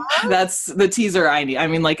 Okay. That's the teaser I need. I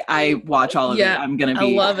mean, I watch all of it. I'm going to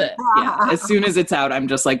be. I love it. Yeah. As soon as it's out, I'm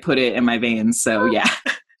just put it in my veins. So, yeah.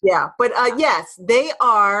 Yeah. But yes, they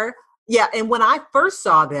are. Yeah. And when I first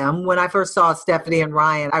saw Stephanie and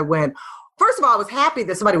Ryan, I went, first of all, I was happy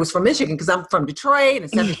that somebody was from Michigan because I'm from Detroit and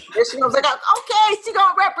Stephanie's from Michigan. I was like, okay, she's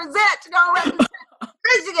going to represent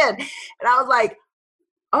Michigan. And I was like,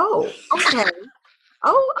 oh, okay.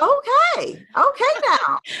 Oh, okay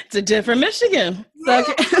now. It's a different Michigan. Yeah,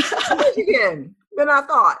 Michigan than I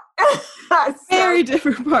thought. Very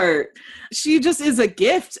different part. She just is a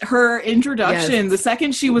gift. Her introduction, the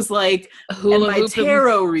second she was like, and my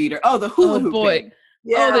tarot reader. Oh, the hula hoop. Boy.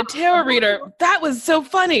 Yeah. Oh, the tarot reader. That was so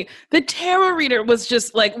funny. The tarot reader was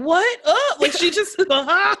just like, what? Oh, like she just,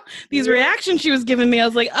 these reactions she was giving me. I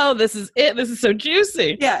was like, oh, this is it. This is so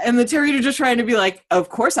juicy. Yeah. And the tarot reader just trying to be like, of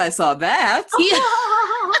course I saw that. Yeah.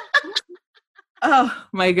 Oh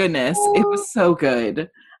my goodness. It was so good.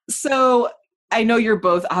 So I know you're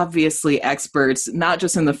both obviously experts, not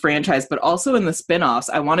just in the franchise, but also in the spinoffs.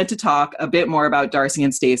 I wanted to talk a bit more about Darcy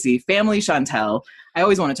and Stacey, Family Chantel. I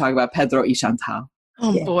always want to talk about Pedro y Chantal.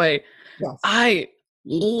 Oh boy. Yes. I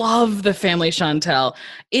love the Family Chantel.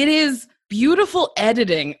 It is beautiful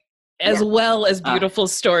editing as well as beautiful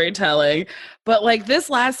storytelling. But this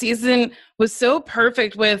last season was so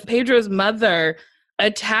perfect with Pedro's mother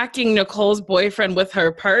attacking Nicole's boyfriend with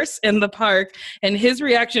her purse in the park and his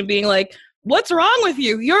reaction being like, what's wrong with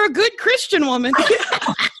you? You're a good Christian woman.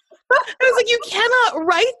 I was like, you cannot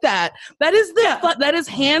write that. That is that is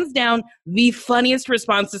hands down the funniest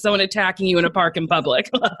response to someone attacking you in a park in public.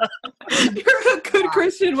 You're a good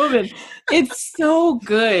Christian woman. It's so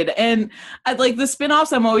good. And the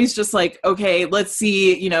spinoffs, I'm always just like, okay, let's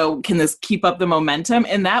see, can this keep up the momentum?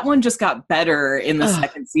 And that one just got better in the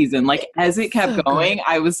second season. As it kept going,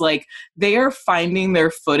 I was like, they are finding their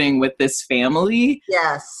footing with this family.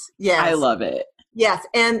 Yes. I love it. Yes.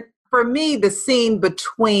 And for me, the scene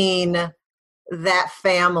between that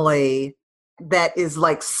family that is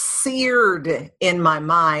seared in my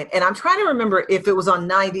mind, and I'm trying to remember if it was on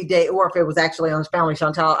 90 Day or if it was actually on Family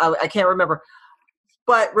Chantal. I can't remember.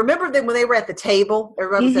 But remember that when they were at the table,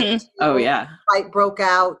 everybody was at the table, oh yeah, fight broke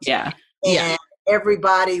out. Yeah, and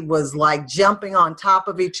everybody was jumping on top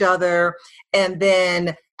of each other, and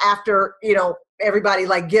then after everybody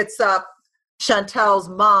gets up, Chantel's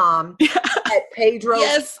mom at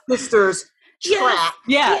Pedro's sister's track.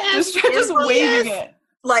 Yeah, just waving it.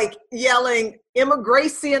 Yelling,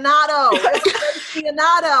 Immigracionado. And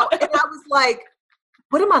I was like,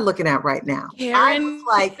 what am I looking at right now? Karen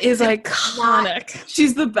is iconic.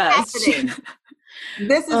 She's the best.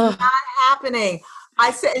 This is not happening.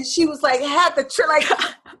 I said, and she was had the track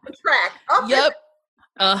up. Yep.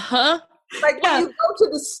 Uh-huh. When you go to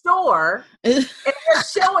the store and they're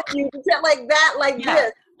showing you this,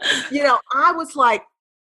 I was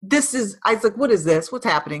like, what is this? What's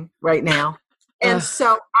happening right now? And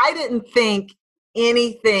so I didn't think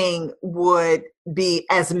anything would be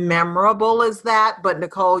as memorable as that. But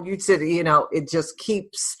Nicole, you said, it just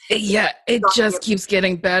keeps. Yeah, it just keeps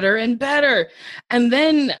getting better and better. And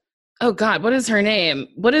then, oh God, what is her name?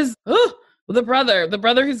 What is the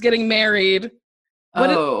brother who's getting married?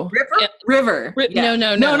 River. Yeah.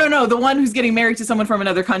 No. The one who's getting married to someone from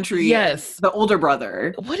another country. Yes. The older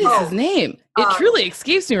brother. What is his name? It truly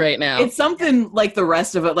escapes me right now. It's something like the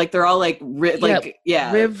rest of it. Like they're all like,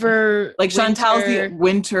 River. Like Chantal's the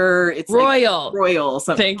Winter. It's Royal. Like Royal.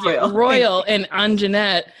 Thank you. Royal and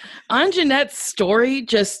Anjanette. Anjanette's story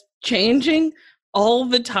just changing all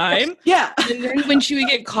the time. Yeah. And then when she would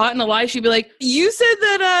get caught in a lie, she'd be like, you said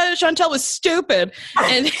that Chantal was stupid.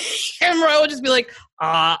 And Royal would just be like,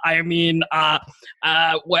 well,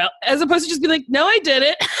 as opposed to just be like, no, I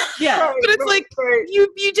didn't. Yeah. But it's like,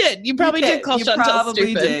 you did. You probably did call Chantal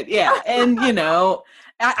stupid. Did. Yeah. And,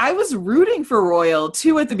 I was rooting for Royal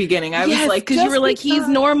too at the beginning. I was like, because you were like, he's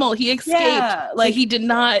normal. He escaped. Yeah, like he did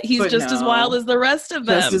not. He's just as wild as the rest of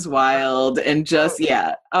them. Just as wild and just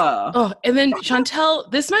and then Chantal.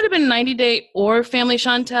 This might have been 90 Day or Family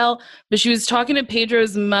Chantal, but she was talking to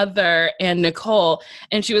Pedro's mother and Nicole,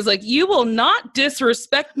 and she was like, "You will not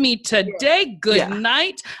disrespect me today. Good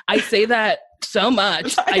night." I say that so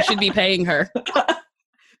much. I should be paying her.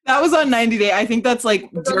 That was on 90 Day. I think that's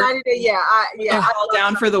like 90 Day. I call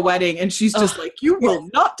down for the wedding, and she's just like, "You will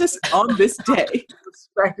not on this day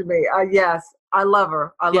disrespect me." Yes, I love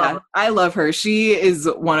her. I love her. She is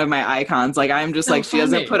one of my icons. Like I'm just like, she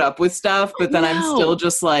doesn't put up with stuff, but then I'm still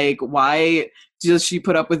just like, why does she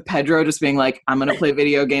put up with Pedro just being like, I'm gonna play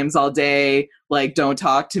video games all day, like don't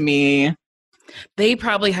talk to me? They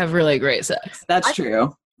probably have really great sex. That's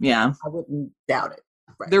true. Yeah, I wouldn't doubt it.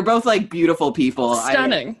 Right. They're both like beautiful people.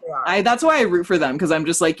 Stunning. That's why I root for them, because I'm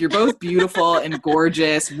just like, you're both beautiful and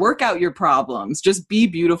gorgeous. Work out your problems. Just be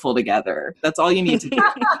beautiful together. That's all you need to do.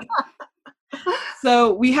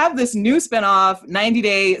 So we have this new spinoff, 90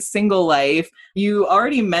 Day Single Life. You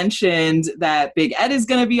already mentioned that Big Ed is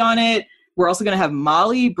going to be on it. We're also going to have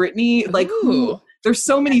Molly, Brittany, like there's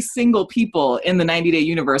so many single people in the 90 Day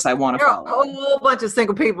universe I want to follow. A whole bunch of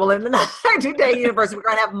single people in the 90 Day universe. We're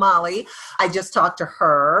going to have Molly. I just talked to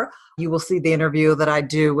her. You will see the interview that I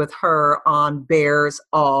do with her on Bears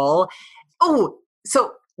All. Oh,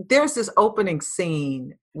 so there's this opening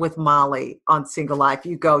scene with Molly on Single Life.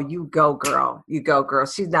 You go, girl. You go, girl.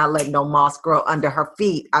 She's not letting no moss grow under her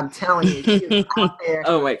feet. I'm telling you. She's out there.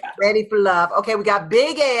 Oh, my God. Ready for love. Okay, we got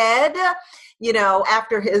Big Ed.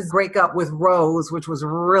 After his breakup with Rose, which was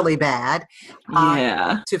really bad,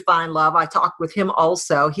 to find love. I talked with him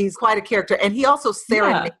also. He's quite a character. And he also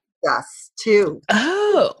serenades us, too.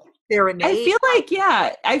 Oh.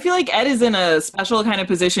 I feel like Ed is in a special kind of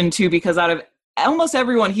position, too, because out of almost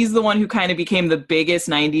everyone, he's the one who kind of became the biggest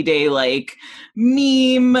 90 Day, like,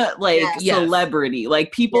 meme, celebrity.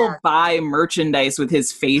 Like, people buy merchandise with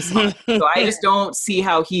his face on it. So I just don't see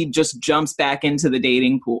how he just jumps back into the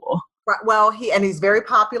dating pool. Well, he's very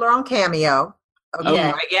popular on Cameo.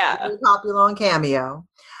 Okay. Very popular on Cameo.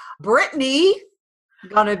 Brittany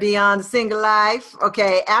gonna be on Single Life.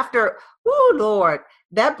 Okay, after Lord,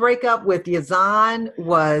 that breakup with Yazan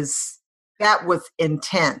was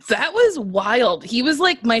intense. That was wild. He was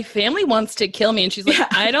like, my family wants to kill me, and she's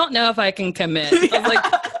like, I don't know if I can commit. I was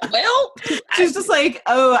like, well, she's just like,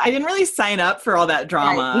 oh, I didn't really sign up for all that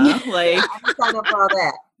drama. Right. Like, I didn't sign up for all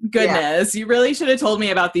that. Goodness, you really should have told me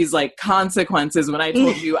about these like consequences when I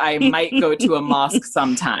told you I might go to a mosque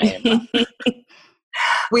sometime.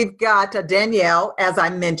 We've got Danielle, as I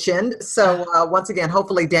mentioned. So once again,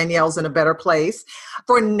 hopefully Danielle's in a better place.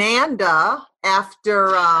 Fernanda, after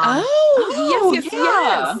yes,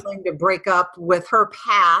 going to break up with her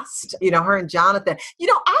past, her and Jonathan.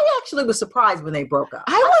 I actually was surprised when they broke up.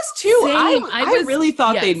 I was too. I really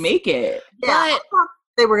thought they'd make it. Yeah, I thought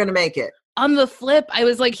they were going to make it. On the flip, I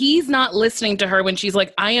was like, he's not listening to her when she's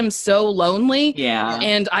like, I am so lonely. Yeah.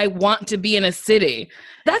 And I want to be in a city.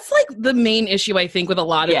 That's like the main issue, I think, with a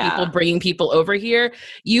lot of people bringing people over here.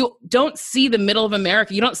 You don't see the middle of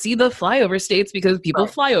America. You don't see the flyover states because people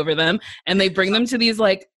fly over them and they bring them to these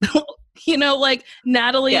like, like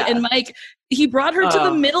Natalie and Mike. He brought her to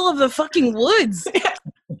the middle of the fucking woods.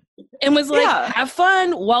 And was like, have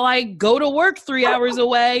fun while I go to work 3 hours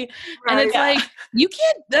away. And it's like, you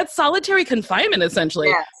can't, that's solitary confinement, essentially.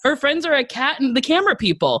 Yes. Her friends are a cat and the camera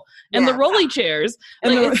people and the rolly chairs.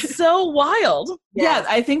 And it's so wild. Yeah,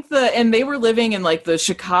 I think and they were living in like the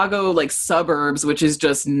Chicago like suburbs, which is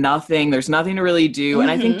just nothing. There's nothing to really do. Mm-hmm. And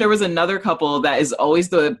I think there was another couple that is always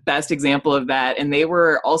the best example of that. And they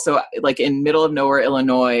were also like in middle of nowhere,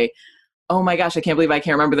 Illinois. Oh my gosh, I can't believe I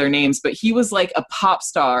can't remember their names, but he was like a pop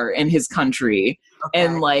star in his country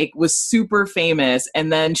and like was super famous.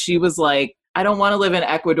 And then she was like, I don't want to live in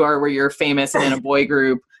Ecuador where you're famous and in a boy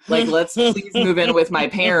group. Like, let's please move in with my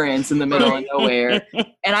parents in the middle of nowhere.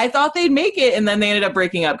 And I thought they'd make it. And then they ended up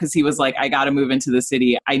breaking up because he was like, I got to move into the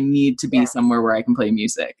city. I need to be somewhere where I can play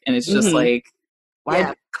music. And it's just like, why?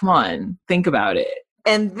 Yeah. Come on, think about it.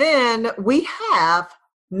 And then we have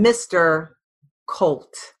Mr.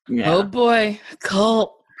 Colt. Yeah. Oh boy,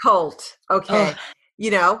 Colt. Okay.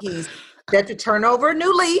 He's got to turn over a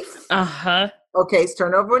new leaf. Okay, he's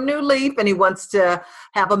turned over a new leaf and he wants to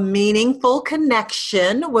have a meaningful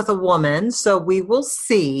connection with a woman. So we will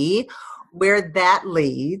see where that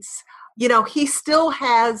leads. He still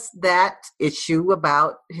has that issue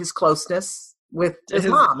about his closeness with his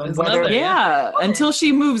mom. And until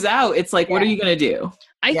she moves out, it's like, what are you going to do?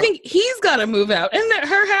 I think he's got to move out. Isn't that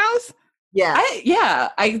her house? Yeah.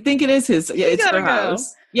 I think it is his. Yeah, it's her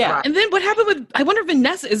house. Yeah. Right. And then what happened with, I wonder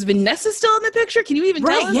if is Vanessa still in the picture? Can you even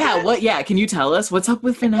tell us? Yeah. That? Yeah. Can you tell us what's up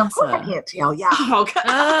with Vanessa? Of course I can't tell. Yeah.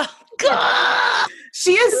 Oh, God.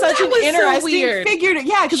 She is such an interesting figure.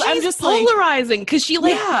 Because I'm just polarizing. Because she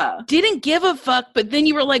didn't give a fuck, but then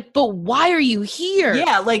you were like, but why are you here?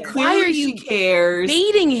 Yeah, like clearly she cares.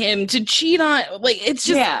 Dating him to cheat on, like, it's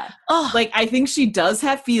just, like, I think she does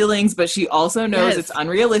have feelings, but she also knows it's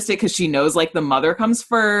unrealistic because she knows, like, the mother comes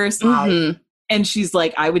first. And she's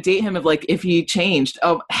like, I would date him if he changed.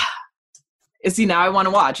 Oh, is he now? I want to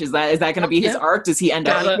watch. Is that going to be his arc? Does he end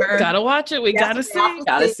up with her? Gotta watch it. We gotta see.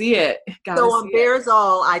 Gotta see it. So on Bears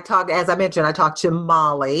All, I talked to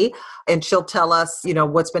Molly, and she'll tell us,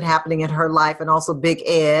 what's been happening in her life, and also Big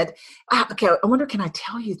Ed. Okay, I wonder, can I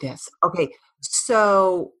tell you this? Okay,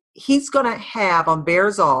 so he's gonna have on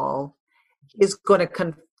Bears All, he's gonna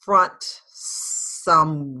confront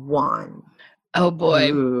someone. Oh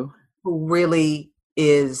boy. Ooh. Who really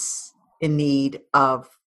is in need of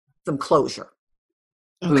some closure.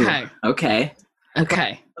 Okay. Ooh, okay.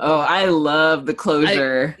 Oh, I love the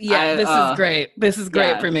closure. This is great. This is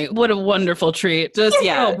great for me. What a wonderful treat. Just,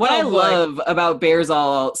 what I love about Bears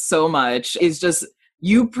All so much is just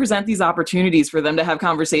you present these opportunities for them to have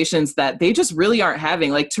conversations that they just really aren't having.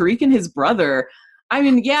 Like Tariq and his brother, I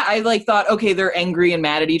mean, I thought, okay, they're angry and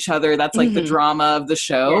mad at each other. That's like the drama of the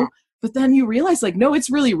show. Yeah. But then you realize, like, no, it's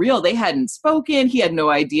really real. They hadn't spoken. He had no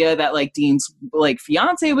idea that, like, Dean's, like,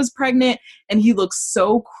 fiance was pregnant. And he looks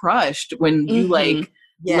so crushed when you, like,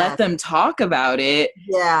 let them talk about it.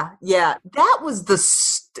 Yeah. That was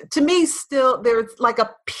to me, still, there's, like,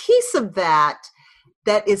 a piece of that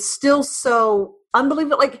is still so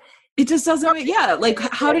unbelievable. Like, it just doesn't, like,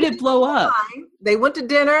 how did it blow up? They went to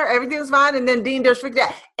dinner. Everything was fine. And then Dean just freaked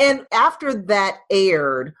out. And after that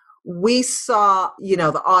aired, we saw,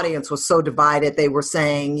 the audience was so divided. They were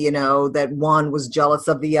saying, that one was jealous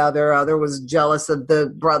of the other was jealous of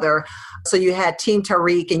the brother. So you had Team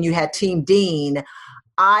Tariq and you had Team Dean.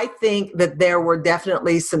 I think that there were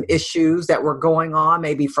definitely some issues that were going on,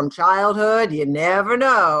 maybe from childhood. You never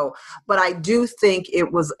know. But I do think it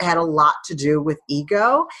had a lot to do with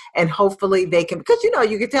ego. And hopefully they can, because,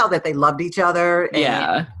 you could tell that they loved each other.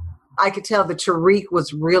 And I could tell that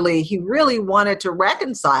Tariq he really wanted to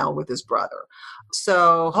reconcile with his brother.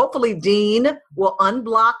 So hopefully Dean will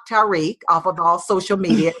unblock Tariq off of all social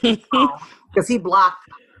media because he blocked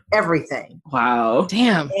everything. Wow.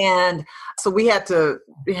 Damn. And so we had to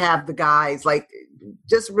have the guys like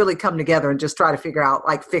just really come together and just try to figure out,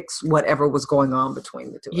 like, fix whatever was going on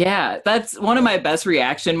between the two. Yeah, that's one of my best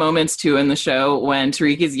reaction moments too in the show, when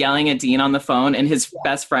Tariq is yelling at Dean on the phone and his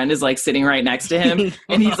best friend is like sitting right next to him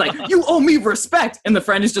and he's like, you owe me respect. And the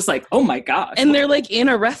friend is just like, oh my gosh. And they're like in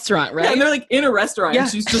a restaurant, right? Yeah, and they're like in a restaurant. And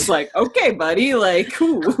she's just like, okay, buddy, like,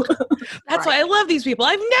 cool. That's why I love these people.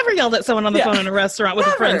 I've never yelled at someone on the phone in a restaurant with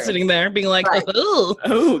a friend sitting there being like,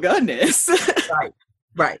 oh goodness.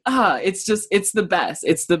 Right. It's the best.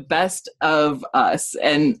 It's the best of us.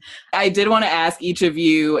 And I did want to ask each of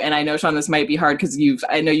you, and I know, Sean, this might be hard because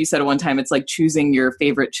I know you said at one time it's like choosing your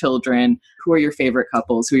favorite children. Who are your favorite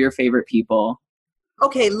couples? Who are your favorite people?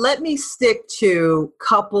 Okay, let me stick to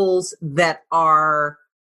couples that are,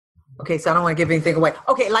 okay, so I don't want to give anything away.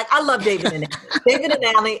 Okay, like I love David and Annie. David and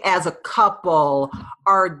Annie as a couple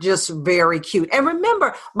are just very cute. And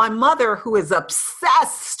remember, my mother, who is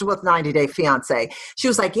obsessed with 90 Day Fiancé, she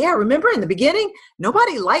was like, yeah, remember in the beginning,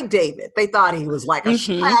 nobody liked David. They thought he was like a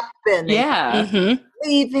schlep and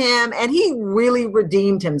leave him. And he really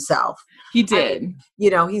redeemed himself. He did.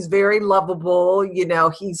 He's very lovable.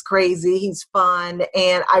 He's crazy. He's fun.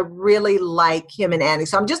 And I really like him and Annie.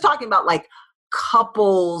 So I'm just talking about like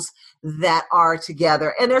couples that are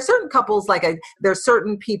together. And there are certain couples, there are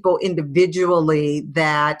certain people individually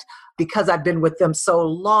that, because I've been with them so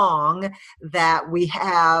long, that we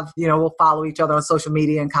have, we'll follow each other on social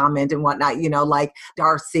media and comment and whatnot, like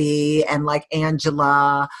Darcy and like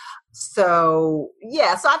Angela. So,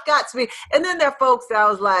 yeah, so I've got to be, and then there are folks that I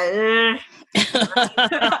was like,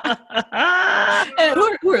 And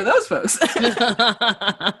who are those folks?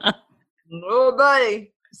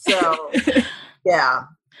 Nobody. So, yeah.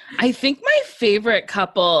 I think my favorite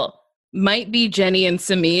couple might be Jenny and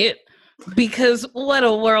Samit, because what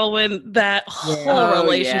a whirlwind that whole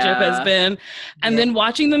relationship has been. And then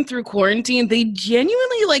watching them through quarantine, they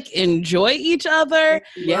genuinely enjoy each other.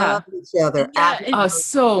 Love each other.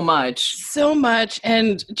 So much. So much.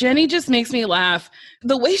 And Jenny just makes me laugh.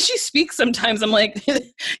 The way she speaks sometimes, I'm like,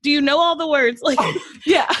 do you know all the words?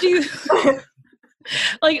 Do you...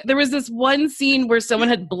 there was this one scene where someone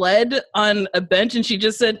had bled on a bench and she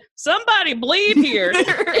just said, "Somebody bleed here."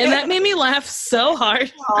 And that made me laugh so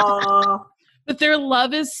hard. But their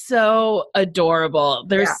love is so adorable.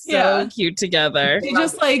 They're so cute together.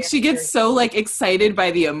 She gets so excited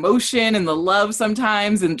by the emotion and the love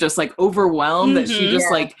sometimes, and just overwhelmed that she just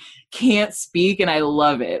can't speak. And I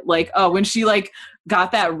love it. When she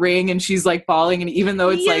got that ring and she's bawling, and even though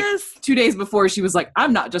it's 2 days before she was like,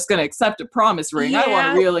 "I'm not just going to accept a promise ring. I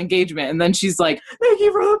want a real engagement." And then she's like, "Thank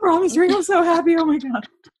you for the promise ring. I'm so happy. Oh my God."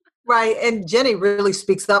 Right. And Jenny really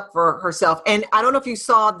speaks up for herself. And I don't know if you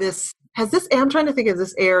saw this. I'm trying to think if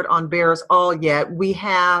this aired on Bears All yet. We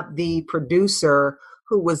have the producer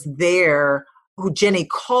who was there, who Jenny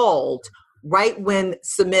called right when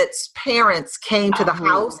Sumit's parents came to the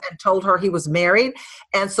house and told her he was married.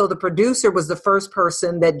 And so the producer was the first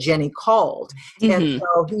person that Jenny called. And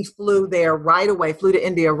so he flew there right away, flew to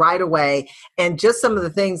India right away. And just some of the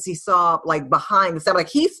things he saw behind the stuff,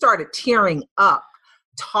 he started tearing up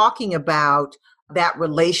talking about that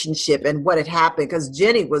relationship and what had happened, because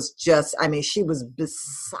Jenny was just, she was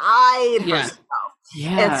beside herself.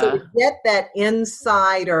 Yeah. And so to get that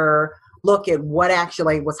insider look at what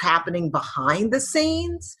actually was happening behind the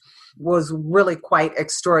scenes was really quite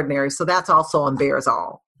extraordinary. So that's also on Bears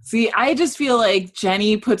All. See, I just feel like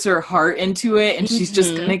Jenny puts her heart into it, and she's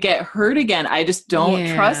just going to get hurt again. I just don't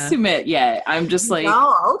trust Sumit yet. I'm just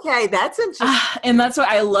oh, okay, that's interesting. And that's why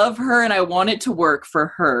I love her, and I want it to work for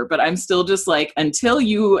her. But I'm still just until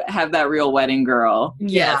you have that real wedding girl.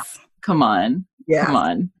 Yes. Come on. Yeah. Come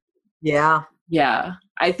on. Yeah. Yeah.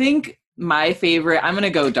 I think my favorite, I'm going to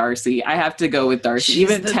go Darcy. I have to go with Darcy.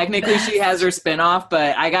 Even technically she has her spinoff,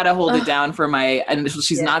 but I got to hold it down for and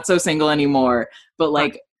she's not so single anymore. But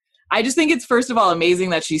I just think it's, first of all,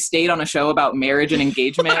 amazing that she stayed on a show about marriage and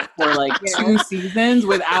engagement for 2 seasons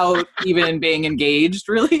without even being engaged,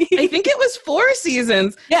 really. I think it was 4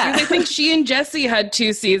 seasons. Yeah. I think she and Jesse had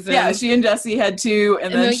 2 seasons. Yeah, she and Jesse had 2.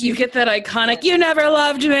 And then you get that iconic, "You never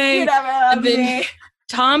loved me." You never loved me.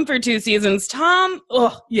 Tom for 2 seasons. Tom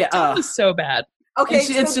was so bad. Okay,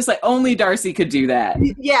 it's just only Darcy could do that.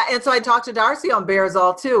 Yeah, and so I talked to Darcy on Bears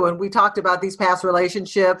All too, and we talked about these past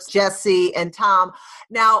relationships, Jesse and Tom.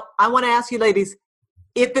 Now, I want to ask you ladies,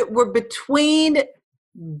 if it were between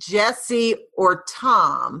Jesse or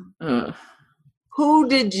Tom, who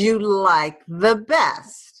did you like the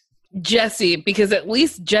best? Jesse, because at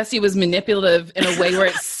least Jesse was manipulative in a way where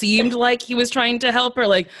it seemed like he was trying to help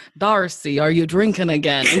her. "Darcy, are you drinking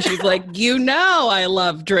again?" And she's like, "I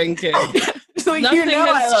love drinking." Nothing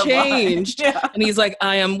has changed. Yeah. And he's like,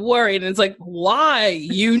 "I am worried." And it's like, "Why?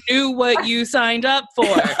 You knew what you signed up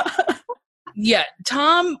for." Yeah.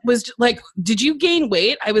 Tom was like, "Did you gain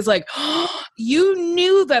weight?" I was like, you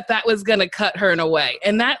knew that was going to cut her in a way.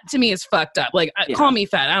 And that to me is fucked up. Call me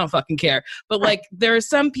fat. I don't fucking care. But there are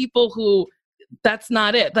some people who that's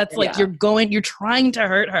not it. That's you're trying to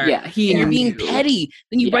hurt her. Yeah. And you're being petty.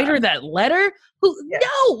 Then you write her that letter.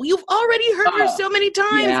 No, you've already hurt her so many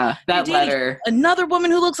times. Yeah, that letter. Another woman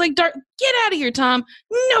who looks like Dark. Get out of here, Tom.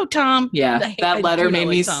 No, Tom. Yeah, that letter made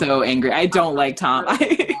me so angry. I don't like Tom.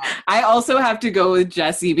 I also have to go with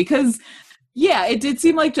Jesse because, it did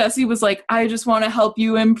seem like Jesse was like, "I just want to help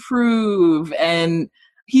you improve." And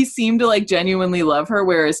he seemed to genuinely love her.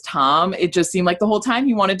 Whereas Tom, it just seemed like the whole time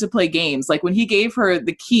he wanted to play games. When he gave her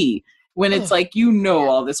the key, when it's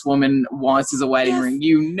all this woman wants is a wedding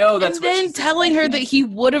ring. That's and then telling her that he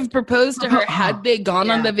would have proposed to her had they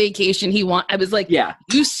gone on the vacation he want. I was like,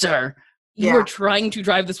 you sir, you are trying to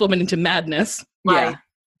drive this woman into madness. Right.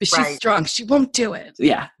 But she's strong. She won't do it.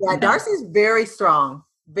 Yeah. Yeah, Darcy's very strong.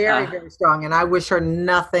 Very, very strong. And I wish her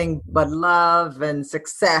nothing but love and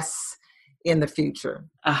success in the future.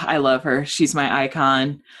 I love her. She's my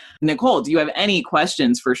icon. Nicole, do you have any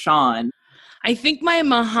questions for Sean? I think my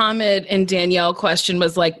Muhammad and Danielle question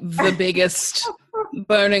was like the biggest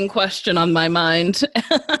burning question on my mind.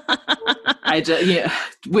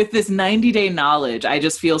 With this 90-day knowledge, I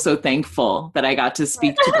just feel so thankful that I got to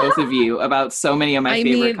speak to both of you about so many of my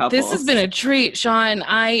favorite couples. This has been a treat, Sean.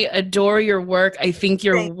 I adore your work. I think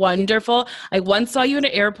you're wonderful. I once saw you in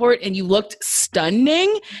an airport and you looked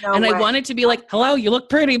stunning. I wanted to be like, hello, you look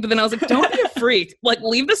pretty. But then I was like, don't be a freak. Like,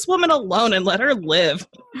 leave this woman alone and let her live.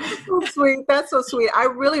 That's so sweet. That's so sweet. I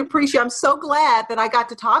really appreciate it. I'm so glad that I got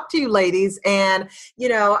to talk to you ladies. And,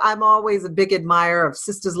 I'm always a big admirer of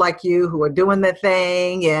sisters like you who are doing their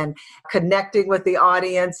thing and connecting with the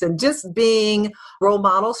audience and just being role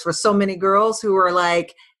models for so many girls who are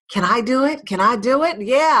like, can I do it? Can I do it?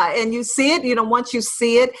 Yeah. And you see it, once you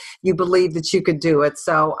see it, you believe that you could do it.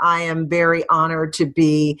 So I am very honored to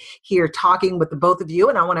be here talking with the both of you.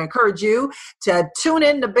 And I want to encourage you to tune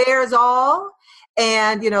in to Bears All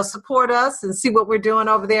and, support us and see what we're doing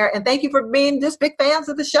over there. And thank you for being just big fans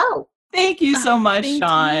of the show. Thank you so much, Sean.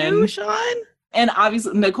 Thank you, Sean. And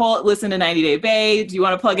obviously, Nicole, listen to 90 Day Bae. Do you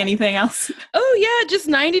want to plug anything else? Oh, yeah, just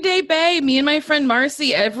 90 Day Bae. Me and my friend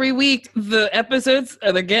Marcy, every week, the episodes,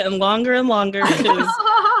 they're getting longer and longer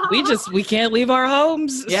because we can't leave our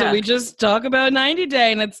homes. Yeah. So we just talk about 90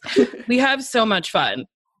 Day, and we have so much fun.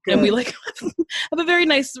 Good. And we have a very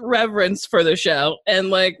nice reverence for the show.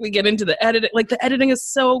 And we get into the editing. The editing is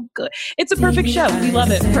so good. It's a perfect show. We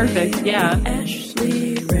love it. Perfect. Yeah.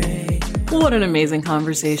 What an amazing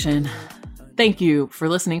conversation. Thank you for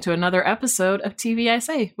listening to another episode of TV I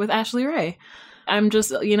Say with Ashley Ray. I'm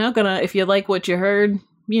just, if you like what you heard,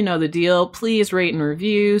 you know the deal. Please rate and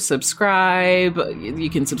review, subscribe. You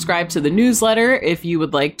can subscribe to the newsletter if you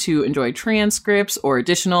would like to enjoy transcripts or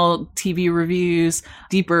additional TV reviews,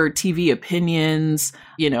 deeper TV opinions.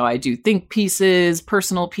 I do think pieces,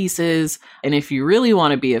 personal pieces. And if you really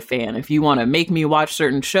want to be a fan, if you want to make me watch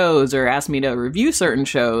certain shows or ask me to review certain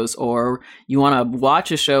shows, or you want to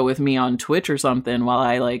watch a show with me on Twitch or something while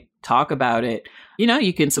I talk about it,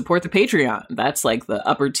 you can support the Patreon. That's the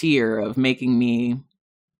upper tier of making me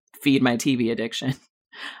feed my TV addiction.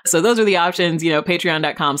 So those are the options,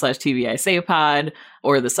 patreon.com/TVISayPod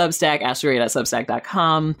or the Substack,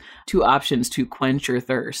 ashleyray.substack.com. 2 options to quench your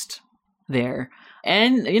thirst there.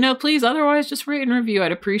 And, please, otherwise, just rate and review.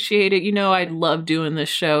 I'd appreciate it. I love doing this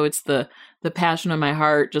show. It's the passion of my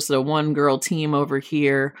heart, just a one-girl team over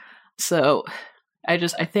here. So I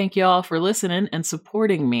thank y'all for listening and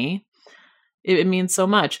supporting me. It means so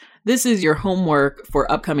much. This is your homework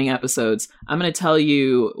for upcoming episodes. I'm going to tell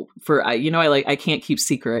you I can't keep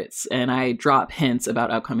secrets and I drop hints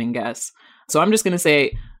about upcoming guests. So I'm just going to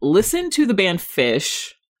say, listen to the band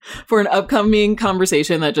Fish for an upcoming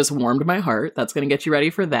conversation that just warmed my heart. That's going to get you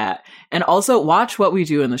ready for that. And also watch What We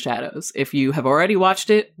Do in the Shadows. If you have already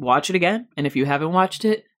watched it, watch it again. And if you haven't watched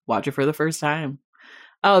it, watch it for the first time.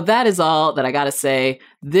 Oh, that is all that I got to say.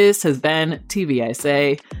 This has been TV I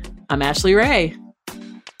Say. I'm Ashley Ray.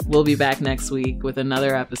 We'll be back next week with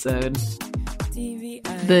another episode.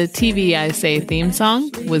 The TV I Say theme song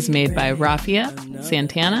was made by Rafia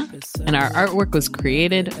Santana, and our artwork was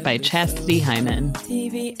created by Chastity Hyman.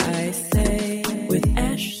 TV I Say with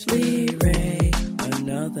Ashley Ray.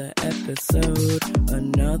 Another episode of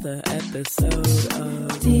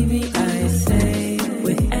TV I Say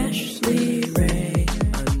with Ashley Ray.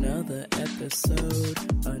 Another episode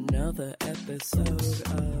of TV I Say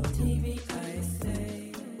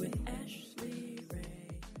with Ashley Ray.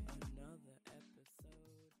 Another episode.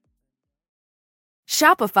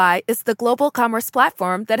 Shopify is the global commerce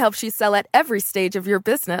platform that helps you sell at every stage of your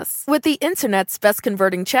business. With the internet's best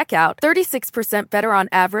converting checkout, 36% better on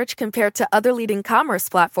average compared to other leading commerce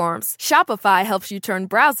platforms, Shopify helps you turn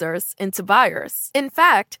browsers into buyers. In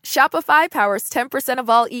fact, Shopify powers 10% of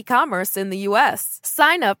all e-commerce in the U.S.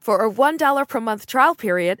 Sign up for a $1 per month trial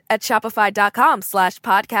period at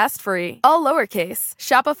shopify.com/podcastfree. All lowercase,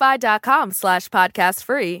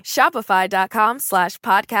 shopify.com/podcastfree,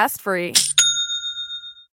 shopify.com/podcastfree.